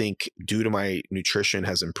don't think due to my nutrition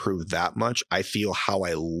has improved that much. I feel how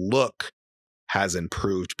I look has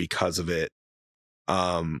improved because of it.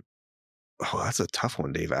 Oh, that's a tough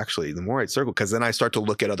one, Dave, actually. The more I circle, because then I start to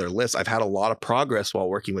look at other lifts. I've had a lot of progress while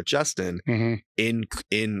working with Justin in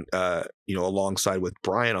alongside with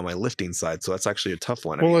Brian on my lifting side. So that's actually a tough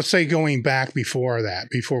one. Well, let's say going back before that,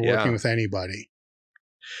 before working with anybody.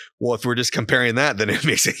 Well, if we're just comparing that, then it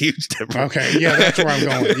makes a huge difference. Okay. Yeah, that's where I'm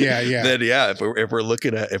going. Yeah. Then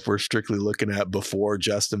if we're strictly looking at before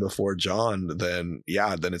Justin, before John, then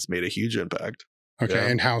it's made a huge impact. Okay. Yeah.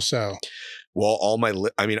 And how so? Well,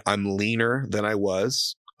 I'm leaner than I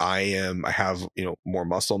was. I have, more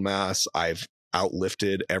muscle mass. I've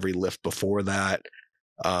outlifted every lift before that.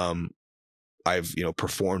 I've,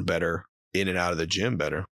 performed better in and out of the gym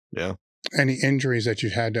better. Yeah. Any injuries that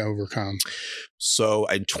you've had to overcome? So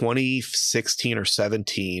in 2016 or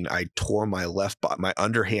 17, I tore my my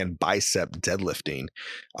underhand bicep deadlifting.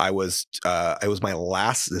 It was my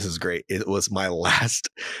last, this is great. It was my last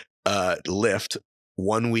lift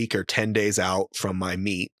 1 week or 10 days out from my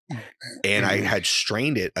meet. And I had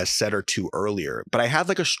strained it a set or two earlier, but I had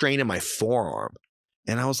like a strain in my forearm.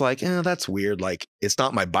 And I was like, that's weird. Like, it's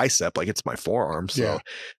not my bicep, like it's my forearm. So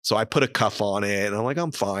I put a cuff on it and I'm like,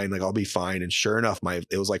 I'm fine. Like, I'll be fine. And sure enough,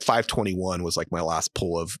 it was like 521 was like my last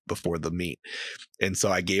pull before the meet. And so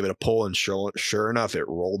I gave it a pull and sure enough, it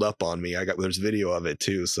rolled up on me. There's video of it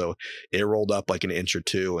too. So it rolled up like an inch or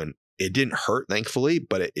two and it didn't hurt, thankfully,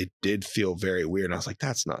 but it did feel very weird. And I was like,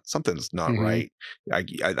 something's not right.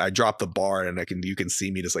 I dropped the bar and you can see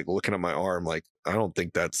me just like looking at my arm. Like, I don't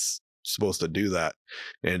think that's supposed to do that.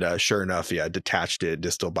 And sure enough, detached it,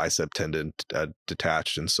 distal bicep tendon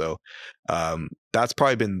detached. And so that's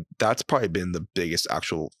probably been the biggest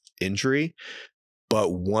actual injury. But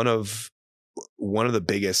one of the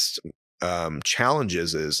biggest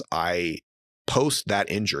challenges is I post that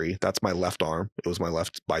injury, that's my left arm, it was my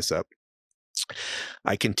left bicep,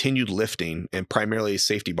 I continued lifting and primarily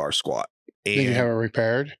safety bar squat. And did you have it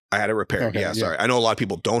repaired? I had it repaired. Okay, sorry. I know a lot of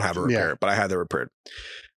people don't have it repaired, but I had it repaired.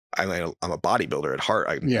 I'm a bodybuilder at heart.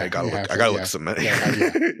 I gotta look some.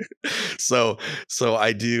 So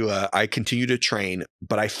I do. I continue to train,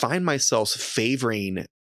 but I find myself favoring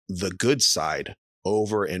the good side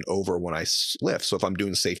over and over when I lift. So if I'm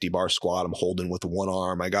doing safety bar squat, I'm holding with one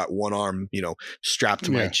arm. I got one arm, strapped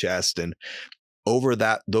to my chest, and over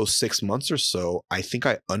those 6 months or so, I think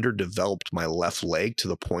I underdeveloped my left leg to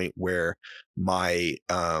the point where my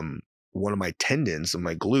one of my tendons and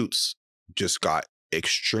my glutes just got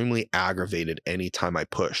extremely aggravated anytime I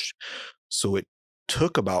pushed. So it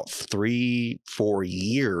took about 3-4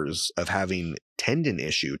 years of having tendon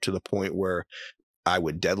issue to the point where I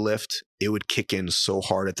would deadlift, it would kick in so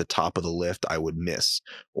hard at the top of the lift I would miss,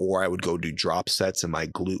 or I would go do drop sets and my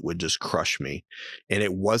glute would just crush me. And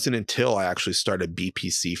it wasn't until I actually started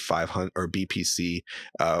BPC 500 or BPC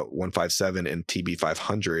 157 and TB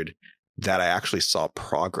 500 that I actually saw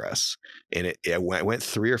progress. And it went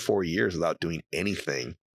 3 or 4 years without doing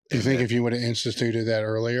anything. Do you think if you would have instituted that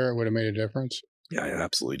earlier, it would have made a difference? Yeah, I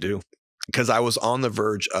absolutely do. Because I was on the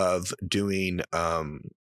verge of doing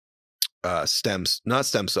not stem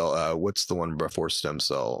cell. What's the one before stem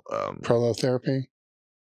cell? Prolotherapy?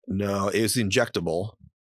 No, it was injectable.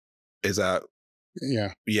 Is that?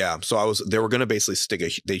 Yeah. So they were going to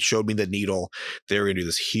basically they showed me the needle. They were going to do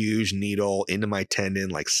this huge needle into my tendon,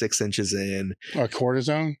 like 6 inches in.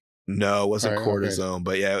 Cortisone? No, it wasn't cortisone, okay.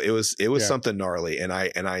 But yeah, it was something gnarly. And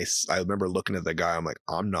I remember looking at the guy, I'm like,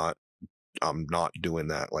 I'm not doing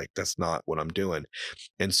that. Like, that's not what I'm doing.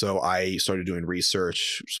 And so I started doing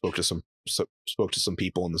research, spoke to some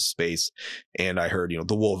people in the space, and I heard,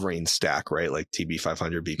 the Wolverine stack, right? Like TB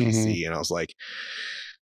 500 BPC. And I was like,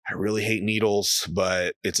 I really hate needles,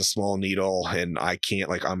 but it's a small needle and I can't,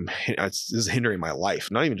 like, this is hindering my life,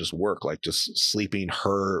 not even just work, like just sleeping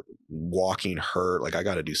hurt, walking hurt. Like, I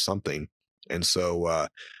got to do something. And so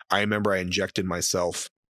I remember I injected myself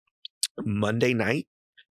Monday night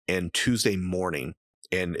and Tuesday morning,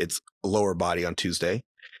 and it's lower body on Tuesday.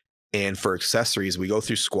 And for accessories, we go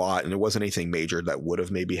through squat, and there wasn't anything major that would have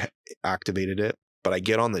maybe activated it. But I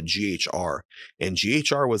get on the GHR, and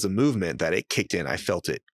GHR was a movement that it kicked in. I felt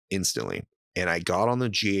it instantly. And I got on the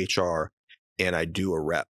GHR and I do a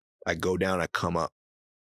rep. I go down, I come up,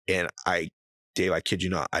 and I Dave, I kid you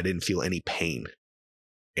not, I didn't feel any pain.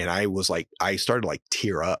 And I started to like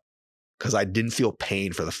tear up because I didn't feel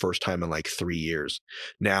pain for the first time in like 3 years.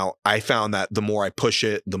 Now, I found that the more I push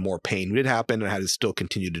it, the more pain would happen, and I had to still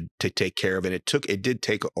continue to take care of it. It did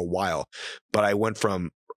take a while, but I went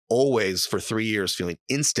from always for 3 years feeling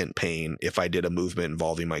instant pain if I did a movement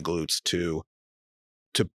involving my glutes to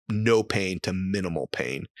no pain to minimal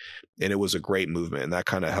pain. And it was a great movement, and that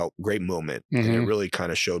kind of helped, great moment. And it really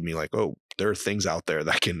kind of showed me like, oh, there are things out there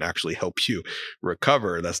that can actually help you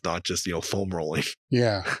recover. That's not just, foam rolling.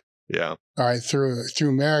 Yeah. Yeah. All right. Through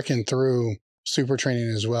Marek and through super training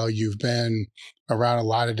as well, you've been around a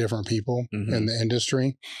lot of different people in the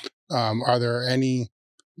industry. Are there any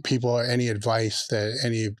people, any advice that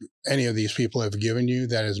any of these people have given you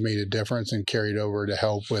that has made a difference and carried over to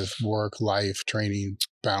help with work, life, training,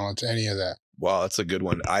 balance, any of that? Well, that's a good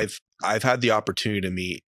one. I've had the opportunity to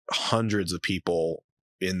meet hundreds of people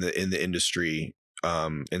in the industry,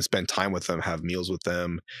 and spend time with them, have meals with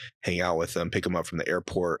them, hang out with them, pick them up from the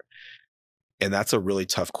airport. And that's a really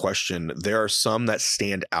tough question. There are some that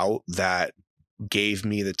stand out that gave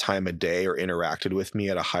me the time of day or interacted with me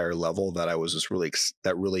at a higher level that I was just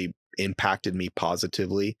that really impacted me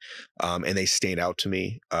positively. And they stand out to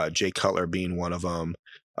me. Jay Cutler being one of them.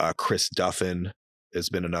 Chris Duffin has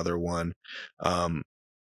been another one.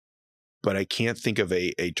 But I can't think of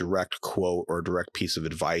a direct quote or a direct piece of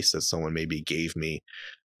advice that someone maybe gave me.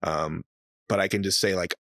 But I can just say,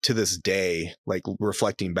 like, to this day, like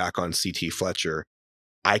reflecting back on CT Fletcher,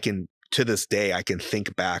 to this day, I can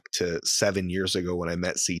think back to 7 years ago when I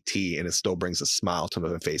met CT, and it still brings a smile to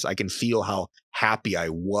my face. I can feel how happy I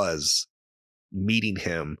was meeting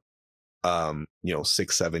him,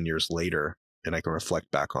 6, 7 years later, and I can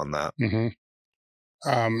reflect back on that.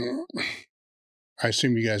 I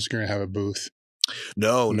assume you guys are going to have a booth.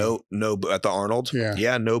 No, at the Arnold.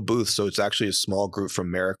 Yeah, no booth. So it's actually a small group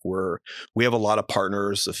from Marek. We have a lot of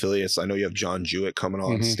partners, affiliates. I know you have John Jewett coming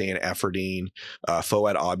on, Stan Efferdine,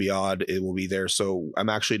 Foad Abiad. It will be there. So I'm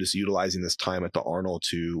actually just utilizing this time at the Arnold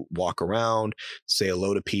to walk around, say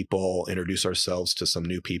hello to people, introduce ourselves to some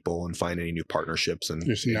new people, and find any new partnerships and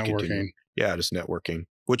just networking. Continue. Yeah, just networking,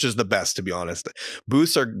 which is the best, to be honest.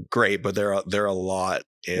 Booths are great, but they're a lot.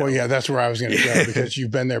 Well, yeah, that's where I was going to go because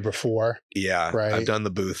you've been there before. Yeah, right. I've done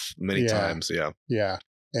the booth many times. Yeah. Yeah.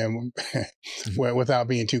 And without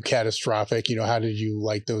being too catastrophic, how did you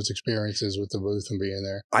like those experiences with the booth and being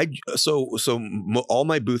there? So all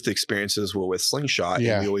my booth experiences were with Slingshot.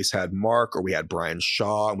 Yeah. And we always had Mark, or we had Brian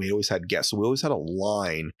Shaw, and we always had guests. So we always had a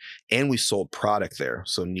line, and we sold product there.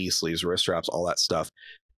 So knee sleeves, wrist wraps, all that stuff.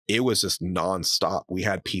 It was just nonstop. We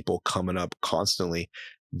had people coming up constantly.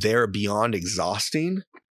 They're beyond exhausting,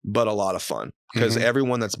 but a lot of fun, because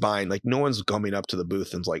everyone that's buying, like, no one's coming up to the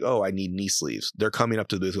booth and's like, oh, I need knee sleeves. They're coming up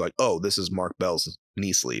to the booth like, oh, this is Mark Bell's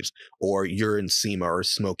knee sleeves, or you're in SEMA or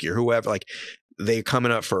Smokey or whoever. Like, they're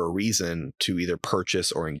coming up for a reason to either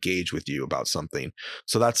purchase or engage with you about something.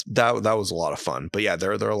 So that was a lot of fun. But yeah,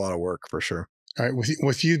 they're a lot of work for sure. All right.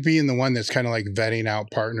 With you being the one that's kind of like vetting out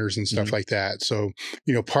partners and stuff like that. So,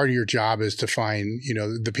 part of your job is to find,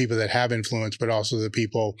 the people that have influence, but also the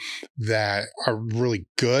people that are really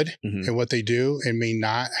good at what they do and may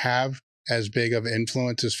not have as big of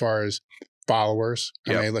influence as far as followers.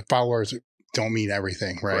 I mean, like, followers don't mean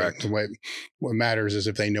everything, right? Correct. What matters is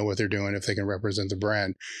if they know what they're doing, if they can represent the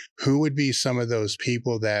brand. Who would be some of those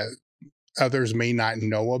people that others may not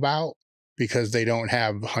know about, because they don't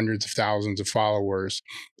have hundreds of thousands of followers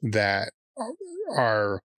that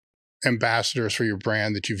are ambassadors for your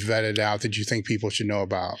brand that you've vetted out, that you think people should know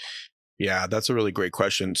about? Yeah, that's a really great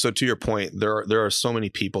question. So to your point, there are so many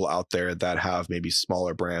people out there that have maybe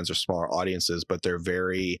smaller brands or smaller audiences, but they're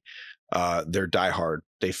they're diehard.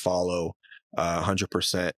 They follow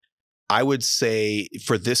 100%. I would say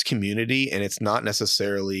for this community, and it's not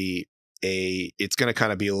necessarily it's going to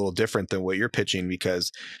kind of be a little different than what you're pitching,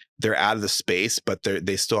 because they're out of the space, but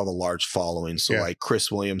they still have a large following. So like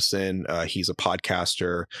Chris Williamson, he's a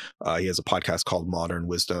podcaster. He has a podcast called Modern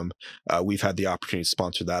Wisdom. We've had the opportunity to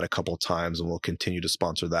sponsor that a couple of times, and we'll continue to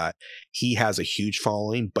sponsor that. He has a huge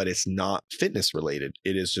following, but it's not fitness related.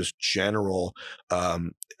 It is just general.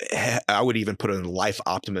 I would even put it in life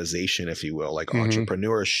optimization, if you will, like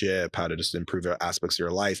entrepreneurship, how to just improve aspects of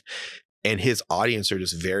your life. And his audience are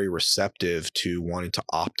just very receptive to wanting to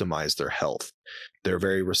optimize their health. They're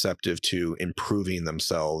very receptive to improving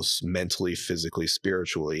themselves mentally, physically,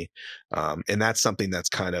 spiritually. And that's something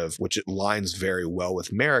that's which it lines very well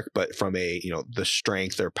with Marek, but from the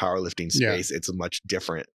strength or powerlifting space, it's a much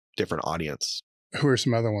different audience. Who are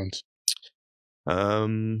some other ones?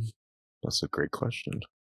 That's a great question.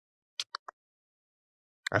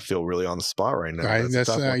 I feel really on the spot right now. That's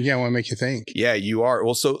yeah, I want to make you think. Yeah, you are.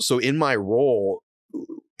 Well, so in my role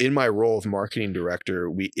of marketing director,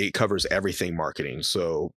 it covers everything marketing.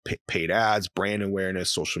 So paid ads, brand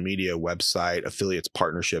awareness, social media, website, affiliates,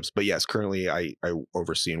 partnerships. But yes, currently I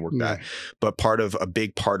oversee and work that. But a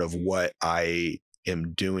big part of what I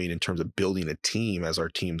am doing in terms of building a team, as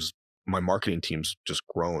my marketing team's just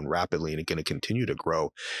grown rapidly and going to continue to grow,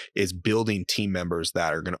 is building team members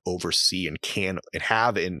that are going to oversee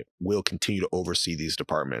and will continue to oversee these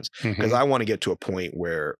departments. Because I want to get to a point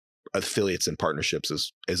where affiliates and partnerships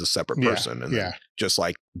is a separate person, and just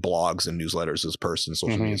like blogs and newsletters is a person,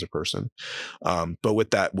 social media is a person. But with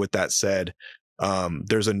that said,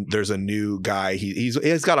 there's a new guy.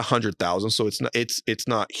 He's got 100,000, so it's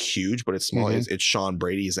not huge, but it's small. It's Sean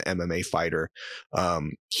Brady. He's an MMA fighter.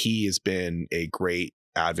 He has been a great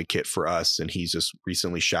advocate for us, and he's just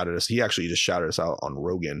recently shouted us. He actually just shouted us out on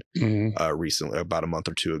Rogan recently, about a month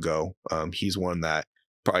or two ago. He's one that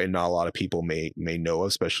probably not a lot of people may know of,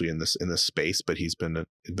 especially in this space, but he's been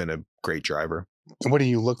a great driver. And what do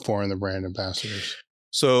you look for in the brand ambassadors?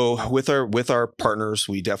 So with our partners,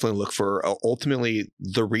 we definitely look for ultimately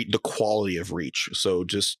the quality of reach. So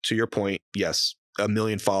just to your point, yes, 1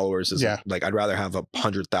 million followers is like, I'd rather have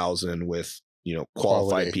 100,000 with,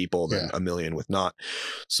 qualified people than 1 million with not.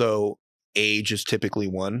 So age is typically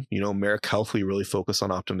one. Marek Health, we really focus on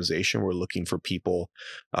optimization. We're looking for people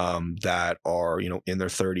that are, in their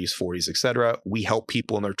 30s, 40s, etc. We help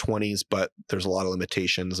people in their 20s, but there's a lot of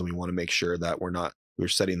limitations, and we want to make sure that we're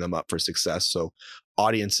setting them up for success. So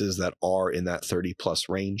audiences that are in that 30 plus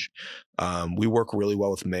range. We work really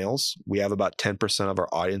well with males. We have about 10% of our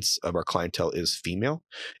audience, of our clientele, is female,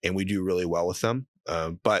 and we do really well with them.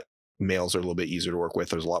 But males are a little bit easier to work with.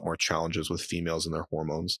 There's a lot more challenges with females and their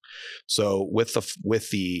hormones. So with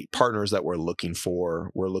the partners that we're looking for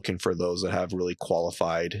those that have really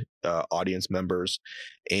qualified audience members,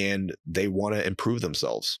 and they want to improve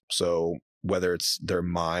themselves. So whether it's their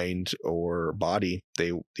mind or body,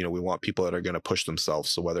 we want people that are going to push themselves.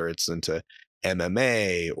 So whether it's into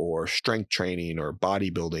MMA or strength training or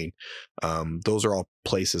bodybuilding, those are all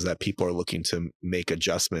places that people are looking to make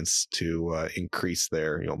adjustments to increase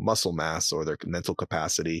their muscle mass or their mental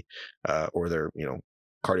capacity or their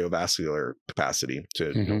cardiovascular capacity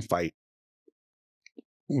to fight.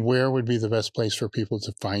 Where would be the best place for people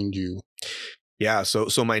to find you? Yeah,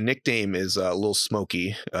 so my nickname is Lil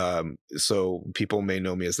Smokey. So people may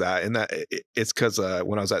know me as that, and that it's because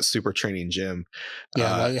when I was at Super Training Gym.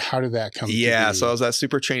 How did that come? Yeah, so I was at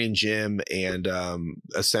Super Training Gym, and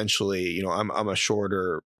essentially, I'm a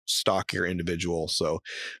shorter, stockier individual. So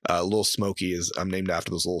Lil Smokey I'm named after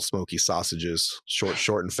those Lil Smokey sausages,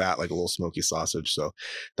 short and fat like a Lil Smokey sausage. So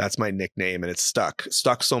that's my nickname, and it's stuck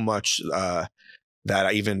so much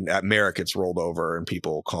that even at Marek it's rolled over, and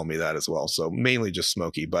people call me that as well. So mainly just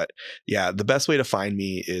Smokey. But yeah, the best way to find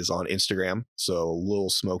me is on Instagram. So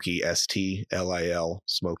Lil Smokey ST, LIL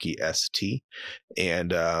Smokey ST.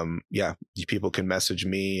 And people can message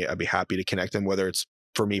me. I'd be happy to connect them, whether it's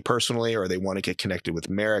for me personally or they want to get connected with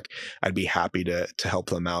Marek. I'd be happy to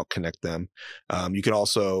help them out, connect them. You can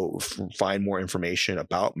also find more information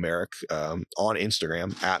about Marek on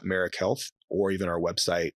Instagram at Marek Health, or even our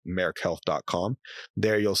website, marekhealth.com.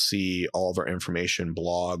 There you'll see all of our information,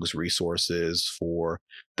 blogs, resources for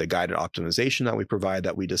the guided optimization that we provide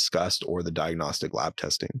that we discussed, or the diagnostic lab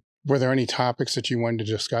testing. Were there any topics that you wanted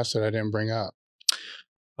to discuss that I didn't bring up?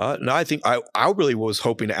 No, I think I really was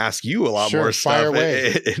hoping to ask you a lot more stuff. Fire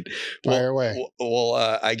away. Fire away.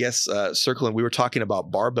 Well, I guess circling, we were talking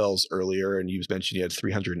about barbells earlier, and you mentioned you had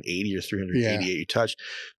 380 or 388 you touched.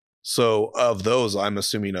 So of those, I'm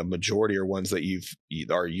assuming a majority are ones that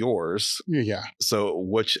are yours. Yeah. So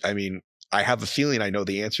I have a feeling I know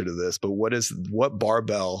the answer to this, but what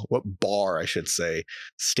bar I should say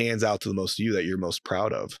stands out to the most of you that you're most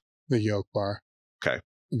proud of? The yoke bar. Okay.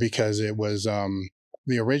 Because it was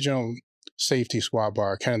the original safety squat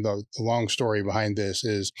bar. Kind of the long story behind this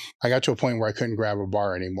is I got to a point where I couldn't grab a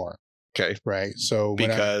bar anymore. Okay. Right. So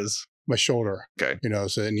because my shoulder, okay,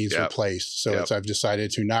 so it needs replaced. So I've decided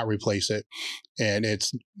to not replace it, and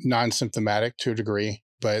it's non-symptomatic to a degree,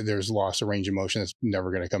 but there's loss of range of motion that's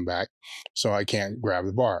never going to come back. So I can't grab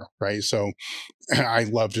the bar. Right. So I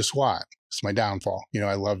love to squat. It's my downfall.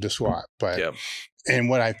 I love to squat, but, and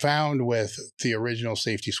what I found with the original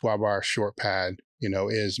safety squat bar short pad,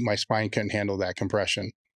 is my spine couldn't handle that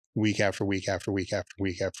compression week after week after week after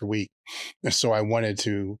week after week. And so I wanted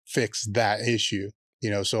to fix that issue.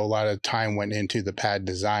 So a lot of time went into the pad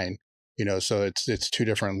design, so it's two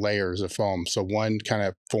different layers of foam. So one kind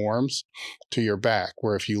of forms to your back,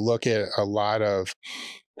 where if you look at a lot of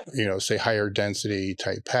say higher density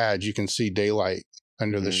type pads, you can see daylight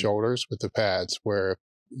under the shoulders with the pads, where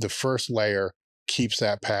the first layer keeps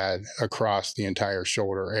that pad across the entire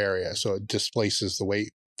shoulder area. So it displaces the weight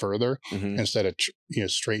further instead of,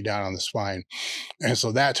 straight down on the spine. And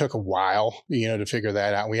so that took a while, to figure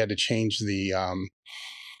that out. We had to change the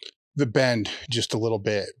bend just a little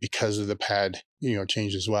bit because of the pad,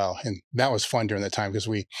 change as well. And that was fun during that time because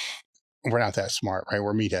we're not that smart, right?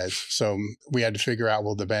 We're meatheads. So we had to figure out,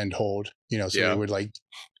 will the bend hold, so we would like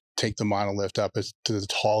take the monolift up to the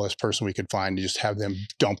tallest person we could find and just have them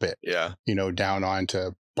dump it, down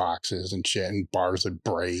onto boxes and shit, and bars would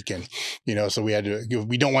break. And, so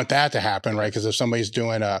we don't want that to happen, right? Because if somebody's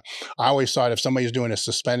doing I always thought if somebody's doing a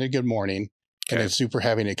suspended good morning and it's super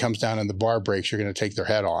heavy and it comes down and the bar breaks, you're going to take their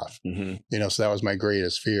head off, so that was my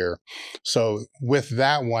greatest fear. So with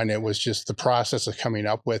that one, it was just the process of coming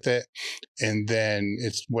up with it. And then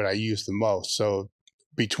it's what I use the most. So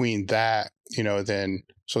between that, then,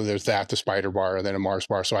 so there's the spider bar and then a Mars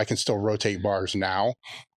bar. So I can still rotate bars now,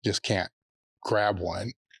 just can't grab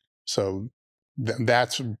one. So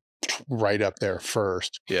that's right up there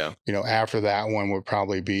first. Yeah. After that one would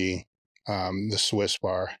probably be the Swiss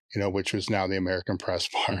bar, which was now the American press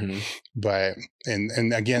bar. But,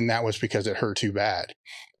 and again, that was because it hurt too bad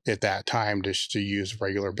at that time to use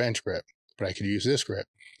regular bench grip, but I could use this grip,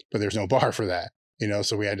 but there's no bar for that.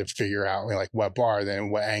 So we had to figure out like what bar,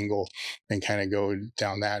 then what angle, and kind of go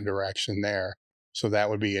down that direction there. So that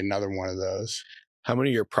would be another one of those. How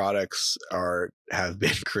many of your products have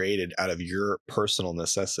been created out of your personal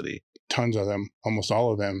necessity? Tons of them, almost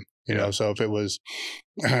all of them. So if it was,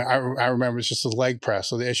 I remember it's just the leg press.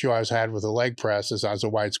 So the issue I had with the leg press is I was a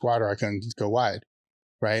wide squatter. I couldn't go wide.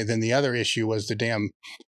 Right. Then the other issue was the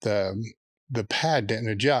pad didn't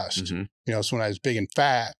adjust, so when I was big and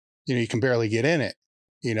fat, you can barely get in it,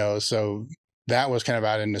 so that was kind of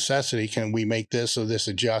out of necessity. Can we make this so this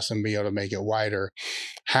adjusts and be able to make it wider?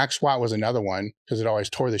 Hack squat was another one because it always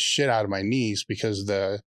tore the shit out of my knees because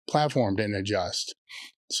the platform didn't adjust.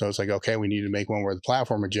 So it's like, okay, we need to make one where the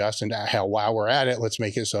platform adjusts, and hell, while we're at it, let's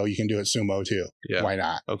make it so you can do it sumo too. Yeah. Why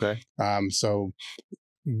not? Okay. So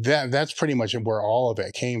that's pretty much where all of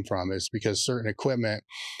it came from, is because certain equipment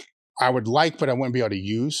I would like, but I wouldn't be able to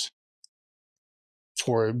use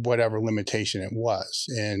for whatever limitation it was.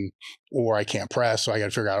 Or I can't press, so I got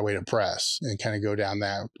to figure out a way to press and kind of go down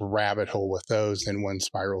that rabbit hole with those. Then one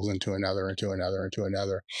spirals into another, into another, into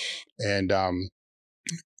another. And,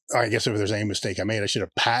 I guess if there's any mistake I made, I should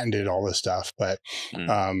have patented all this stuff. But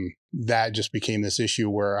that just became this issue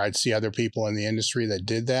where I'd see other people in the industry that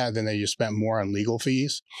did that. Then they just spent more on legal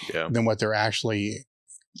fees than what they're actually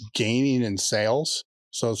gaining in sales.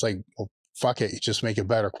 So it's like, well, fuck it, just make it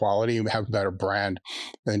better quality, have a better brand,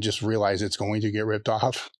 and just realize it's going to get ripped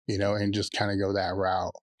off, and just kind of go that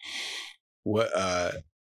route. What, I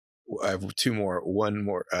have two more. One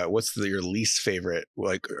more. What's your least favorite?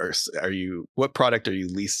 Like, what product are you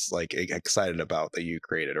least like excited about that you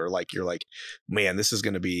created, or like you're like, man, this is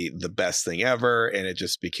going to be the best thing ever, and it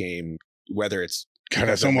just became, whether it's God,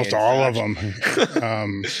 it's almost all of them,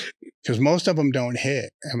 because most of them don't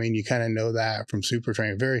hit. I mean, you kind of know that from super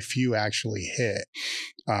training. Very few actually hit.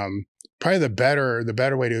 Probably the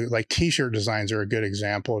better way to, like, t-shirt designs are a good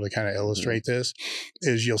example to kind of illustrate this.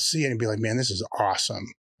 Is you'll see it and be like, man, this is awesome.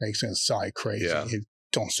 Like, it's going to sell like crazy. Yeah. You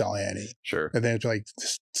don't sell any. Sure. And then it's like,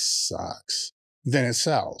 this sucks. Then it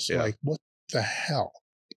sells. Yeah. Like, what the hell?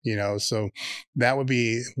 So that would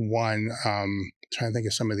be one. Trying to think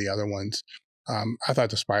of some of the other ones. I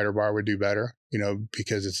thought the spider bar would do better,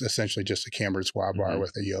 because it's essentially just a cambered squat bar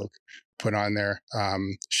with a yoke put on there.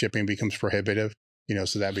 Shipping becomes prohibitive,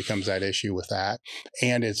 so that becomes that issue with that.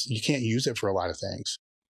 And you can't use it for a lot of things.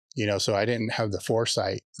 So I didn't have the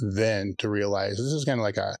foresight then to realize this is kind of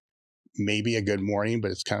like maybe a good morning,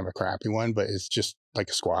 but it's kind of a crappy one, but it's just like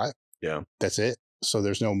a squat. Yeah. That's it. So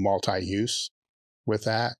there's no multi-use with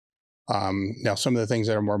that. Now some of the things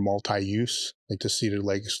that are more multi-use, like the seated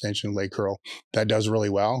leg extension, leg curl, that does really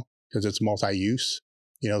well because it's multi-use,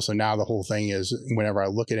 so now the whole thing is whenever I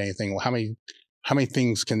look at anything, well, how many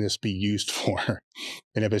things can this be used for?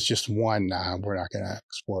 And if it's just one, we're not going to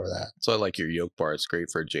explore that. So I like your yoke bar. It's great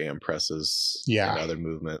for jam presses and other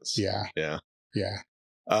movements. Yeah. Yeah. Yeah.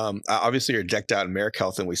 Obviously you're decked out in Marek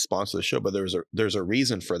Health and we sponsor the show, but there's a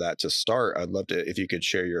reason for that to start. I'd love to, if you could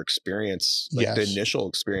share your experience, like the initial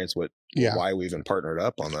experience, why we even partnered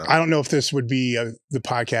up on that. I don't know if this would be the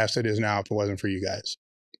podcast it is now if it wasn't for you guys.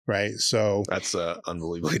 Right. So that's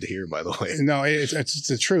unbelievable to hear, by the way. No, it's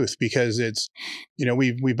the truth, because it's,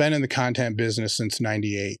 we've been in the content business since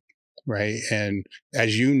 '98. right? And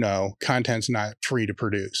as you know, content's not free to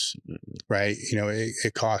produce, right? You know,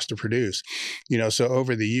 it costs to produce, you know, so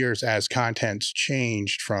over the years, as content's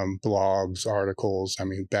changed from blogs, articles, I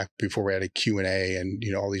mean, back before we had a Q&A and,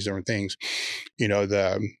 you know, all these different things, you know,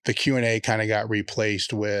 the Q&A kind of got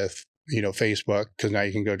replaced with, you know, Facebook, because now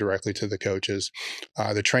you can go directly to the coaches.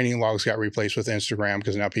 The training logs got replaced with Instagram,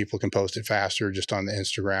 because now people can post it faster just on the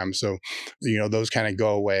Instagram. So, you know, those kind of go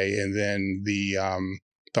away. And then the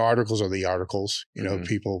articles are the articles, you know,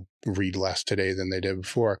 people read less today than they did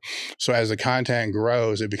before. So as the content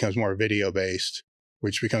grows, it becomes more video based,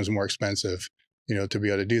 which becomes more expensive, you know, to be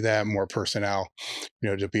able to do that, more personnel, you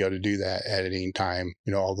know, to be able to do that, editing time,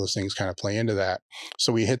 you know, all those things kind of play into that.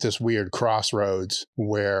 So we hit this weird crossroads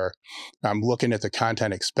where I'm looking at the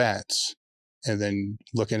content expense and then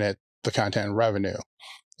looking at the content revenue,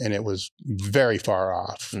 and it was very far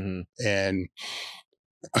off. And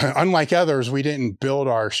unlike others, we didn't build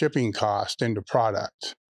our shipping cost into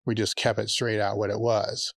product. We just kept it straight out what it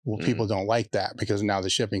was. Well, people don't like that, because now the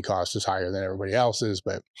shipping cost is higher than everybody else's,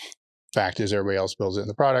 but fact is everybody else builds it in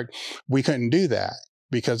the product. We couldn't do that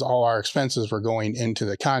because all our expenses were going into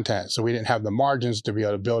the content. So we didn't have the margins to be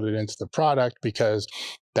able to build it into the product, because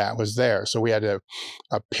that was there. So we had a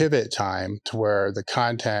pivot time to where the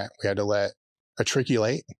content, we had to let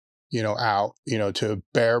matriculate, you know, out, you know, to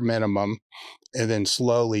bare minimum, and then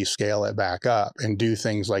slowly scale it back up and do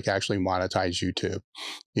things like actually monetize YouTube,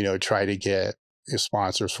 you know, try to get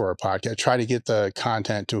sponsors for a podcast, try to get the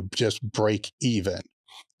content to just break even.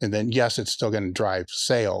 And then, yes, it's still going to drive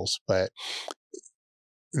sales, but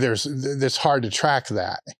it's hard to track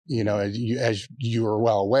that, you know, as you are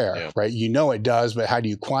well aware, right? You know it does, but how do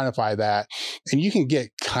you quantify that? And you can get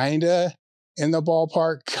kind of in the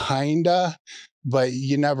ballpark, kind of, but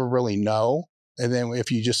you never really know. And then if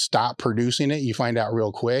you just stop producing it, you find out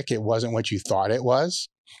real quick it wasn't what you thought it was.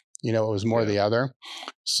 You know, it was more the other.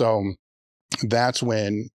 So that's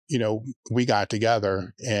when, you know, we got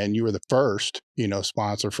together, and you were the first, you know,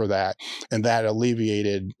 sponsor for that. And that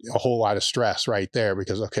alleviated a whole lot of stress right there,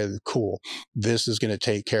 because, okay, cool. This is going to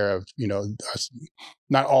take care of, you know,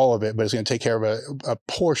 not all of it, but it's going to take care of a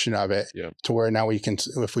portion of it, to where now we can,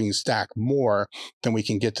 if we can stack more, then we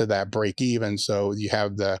can get to that break even. So you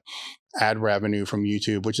have the ad revenue from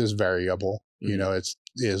YouTube, which is variable, you know,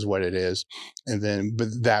 is what it is. And then, but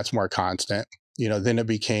that's more constant. You know, then it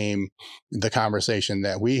became the conversation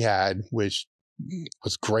that we had, which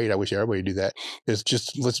was great. I wish everybody would do that. Is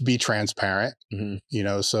just, let's be transparent, you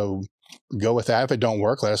know, so go with that. If it don't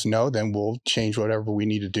work, let us know. Then we'll change whatever we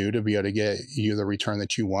need to do to be able to get you the return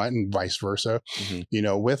that you want, and vice versa, you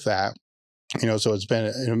know, with that, you know, so it's been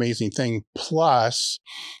an amazing thing. Plus,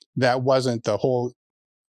 that wasn't the whole,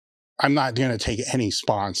 I'm not going to take any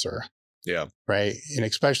sponsor. Right. And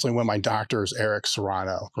especially when my doctor is Eric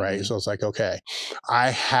Serrano. Right. So it's like, okay,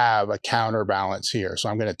 I have a counterbalance here. So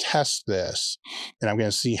I'm going to test this, and I'm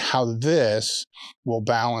going to see how this will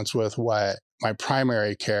balance with what my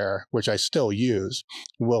primary care, which I still use,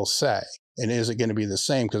 will say. And is it going to be the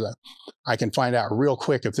same? Because I can find out real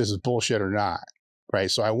quick if this is bullshit or not.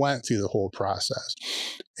 Right. So I went through the whole process,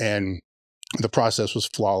 and the process was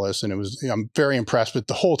flawless, and I'm very impressed. But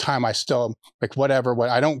the whole time I still like, what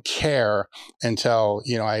I don't care until,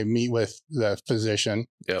 you know, I meet with the physician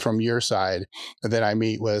from your side, and then I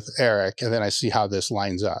meet with Eric, and then I see how this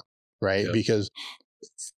lines up. Right. Because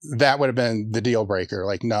that would have been the deal breaker.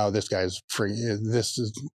 Like, no, this guy's free. This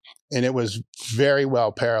is, and it was very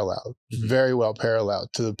well paralleled,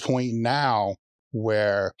 to the point now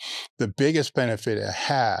where the biggest benefit I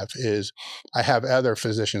have is I have other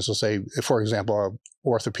physicians. So say, for example, an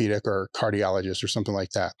orthopedic or cardiologist or something like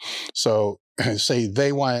that. So say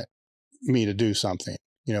they want me to do something,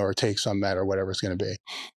 you know, or take some med or whatever it's going to be.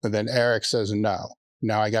 But then Eric says, no,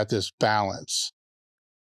 now I got this balance.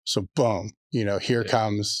 So boom, you know, here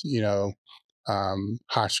comes, you know,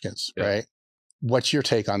 Hodgkin's, right? What's your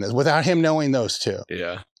take on this? Without him knowing those two.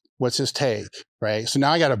 What's his take, right? So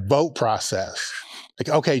now I got a vote process.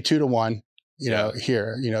 Like, okay, 2-1, you know,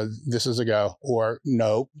 here, you know, this is a go, or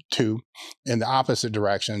no, 2 in the opposite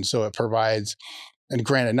direction. So it provides, and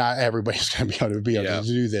granted, not everybody's going to be able to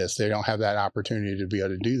do this. They don't have that opportunity to be able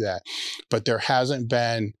to do that. But there hasn't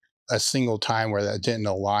been a single time where that didn't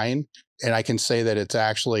align. And I can say that it's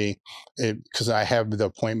actually, because I have the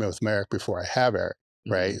appointment with Marek before I have Eric,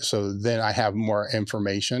 right? So then I have more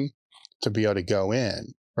information to be able to go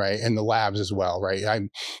in. Right. And the labs as well. Right.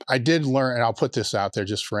 I did learn, and I'll put this out there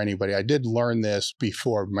just for anybody. I did learn this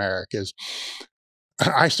before Marek, is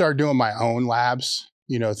I started doing my own labs,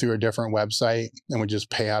 you know, through a different website, and would just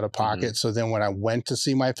pay out of pocket. So then when I went to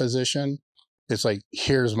see my physician, it's like,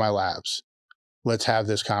 here's my labs. let's have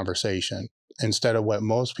this conversation. Instead of what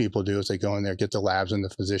most people do is they go in there, get the labs, and the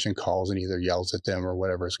physician calls and either yells at them or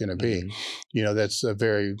whatever it's going to be. You know, that's a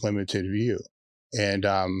very limited view. And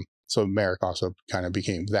so Marek also kind of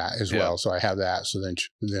became that as well. So I have that. So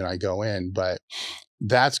then I go in, but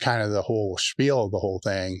that's kind of the whole spiel of the whole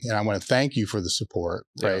thing. And I want to thank you for the support,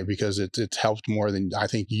 right? Because it's helped more than I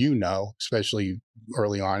think, you know, especially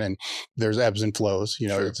early on. And there's ebbs and flows, you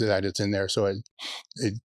know, that it's in there. So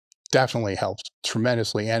it definitely helps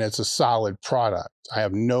tremendously. And it's a solid product. I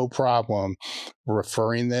have no problem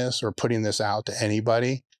referring this or putting this out to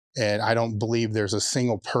anybody. And I don't believe there's a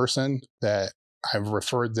single person that I've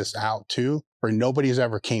referred this out to, or nobody's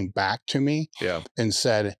ever came back to me and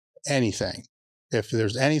said anything. If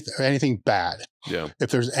there's anything bad, if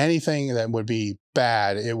there's anything that would be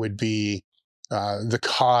bad, it would be the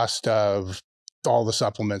cost of all the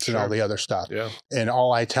supplements and all the other stuff. And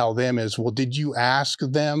all I tell them is, well, did you ask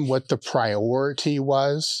them what the priority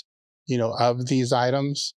was, you know, of these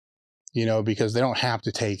items? You know, because they don't have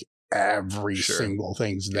to take every single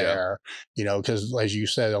thing's there, you know, because as you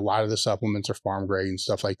said, a lot of the supplements are farm grade and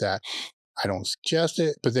stuff like that. I don't suggest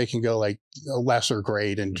it, but they can go like a lesser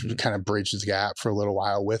grade and kind of bridge the gap for a little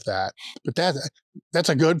while with that. But that's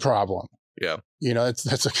a good problem. You know,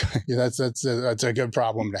 that's a good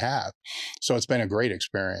problem to have. So it's been a great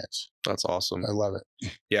experience. That's awesome. I love it.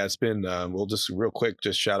 Yeah, it's been, we'll just real quick,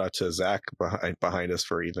 just shout out to Zach behind us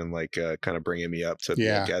for even like kind of bringing me up to be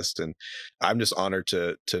a guest. And I'm just honored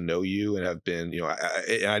to know you and have been, you know,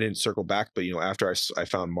 I didn't circle back, but, you know, after I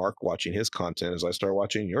found Mark watching his content, as I started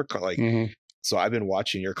watching your, like, so I've been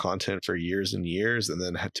watching your content for years and years, and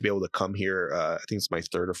then had to be able to come here. I think it's my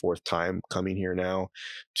third or fourth time coming here now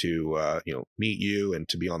to, you know, meet you and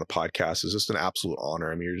to be on the podcast is just an absolute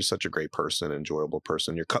honor. I mean, you're just such a great person, enjoyable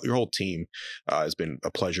person. Your whole team has been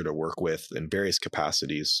a pleasure to work with in various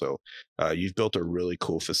capacities. So you've built a really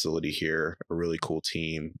cool facility here, a really cool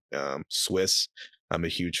team. Swiss, I'm a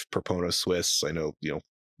huge proponent of Swiss. I know, you know,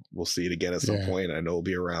 we'll see it again at some point. I know it'll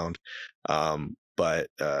be around. But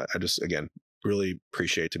I just, again, really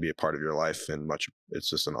appreciate to be a part of your life, and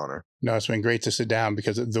it's just an honor. No, it's been great to sit down,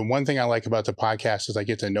 because the one thing I like about the podcast is I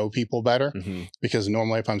get to know people better, because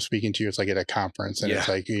normally if I'm speaking to you, it's like at a conference and it's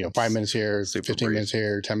like, you know, 5 minutes here, 15 minutes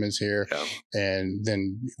here, 10 minutes here. And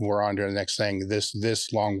then we're on to the next thing.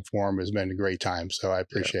 This long form has been a great time. So I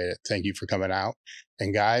appreciate it. Thank you for coming out.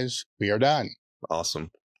 And guys, we are done.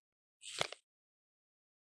 Awesome.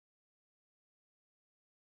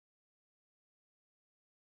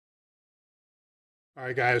 All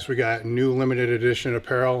right, guys, we got new limited edition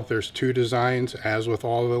apparel. There's 2 designs, as with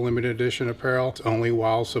all the limited edition apparel. It's only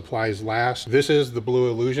while supplies last. This is the Blue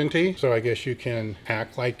Illusion tee, so I guess you can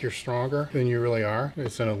act like you're stronger than you really are.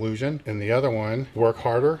 It's an illusion. And the other one, work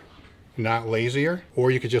harder, not lazier, or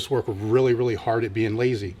you could just work really, really hard at being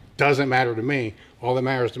lazy. Doesn't matter to me. All that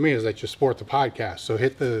matters to me is that you support the podcast. So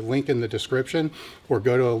hit the link in the description or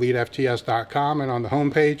go to elitefts.com, and on the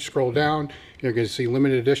homepage, scroll down, you're going to see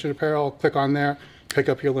limited edition apparel. Click on there. Pick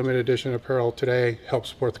up your limited edition apparel today. Help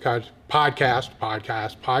support the podcast.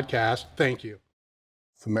 Thank you.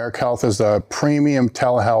 So Marek Health is a premium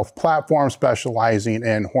telehealth platform specializing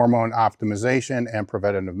in hormone optimization and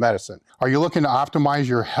preventative medicine. Are you looking to optimize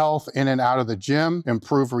your health in and out of the gym,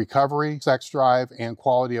 improve recovery, sex drive, and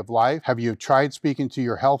quality of life? Have you tried speaking to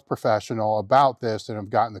your health professional about this and have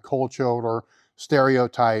gotten the cold shoulder,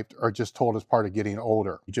 stereotyped, or just told it's part of getting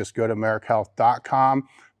older? You just go to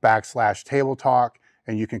marekhealth.com/table talk,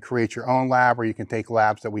 and you can create your own lab, or you can take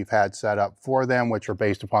labs that we've had set up for them, which are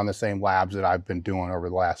based upon the same labs that I've been doing over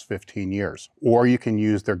the last 15 years. Or you can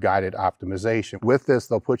use their guided optimization. With this,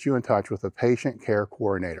 they'll put you in touch with a patient care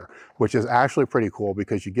coordinator, which is actually pretty cool,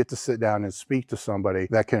 because you get to sit down and speak to somebody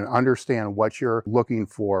that can understand what you're looking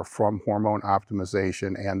for from hormone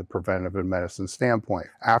optimization and the preventative medicine standpoint.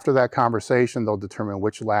 After that conversation, they'll determine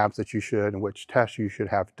which labs that you should and which tests you should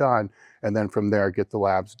have done, and then from there, get the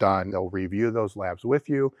labs done. They'll review those labs with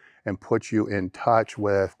you and put you in touch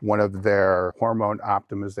with one of their hormone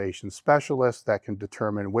optimization specialists that can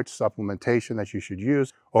determine which supplementation that you should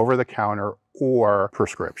use, over the counter or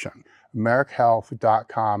prescription.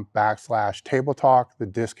 marekhealth.com/table talk. The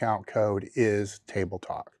discount code is table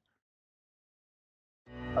talk.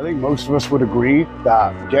 I think most of us would agree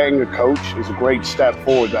that getting a coach is a great step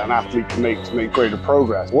forward that an athlete can make to make greater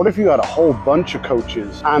progress. What if you had a whole bunch of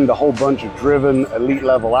coaches and a whole bunch of driven elite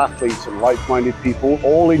level athletes and like-minded people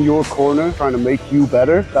all in your corner trying to make you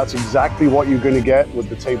better? That's exactly what you're going to get with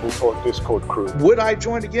the Table Talk Discord crew. Would I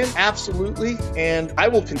join again? Absolutely. And I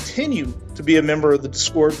will continue to be a member of the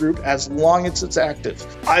Discord group as long as it's active.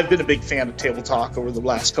 I've been a big fan of Table Talk over the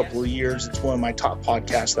last couple of years. It's one of my top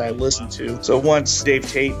podcasts that I listen to. So once Dave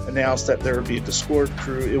Tate announced that there would be a Discord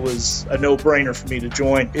crew, it was a no-brainer for me to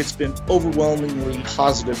join. It's been overwhelmingly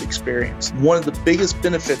positive experience. One of the biggest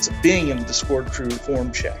benefits of being in the Discord crew,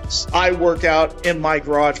 form checks. I work out in my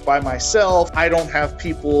garage by myself. I don't have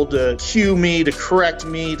people to cue me, to correct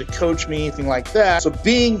me, to coach me, anything like that. So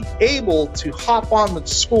being able to hop on the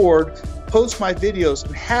Discord, post my videos,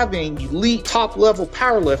 and having elite top-level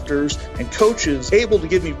powerlifters and coaches able to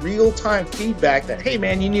give me real-time feedback that, hey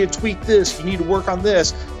man, you need to tweak this, you need to work on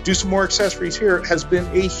this, do some more accessories here, has been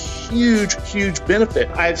a huge benefit.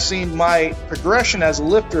 I've seen my progression as a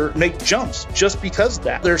lifter make jumps just because of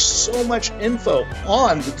that. There's so much info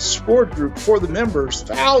on the Discord group for the members,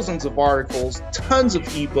 thousands of articles, tons of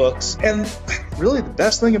ebooks, and really the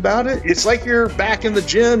best thing about it, it's like you're back in the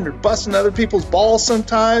gym, you're busting other people's balls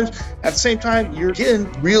sometimes. At the same time, you're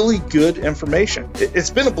getting really good information. It's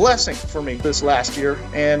been a blessing for me this last year,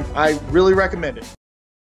 and I really recommend it.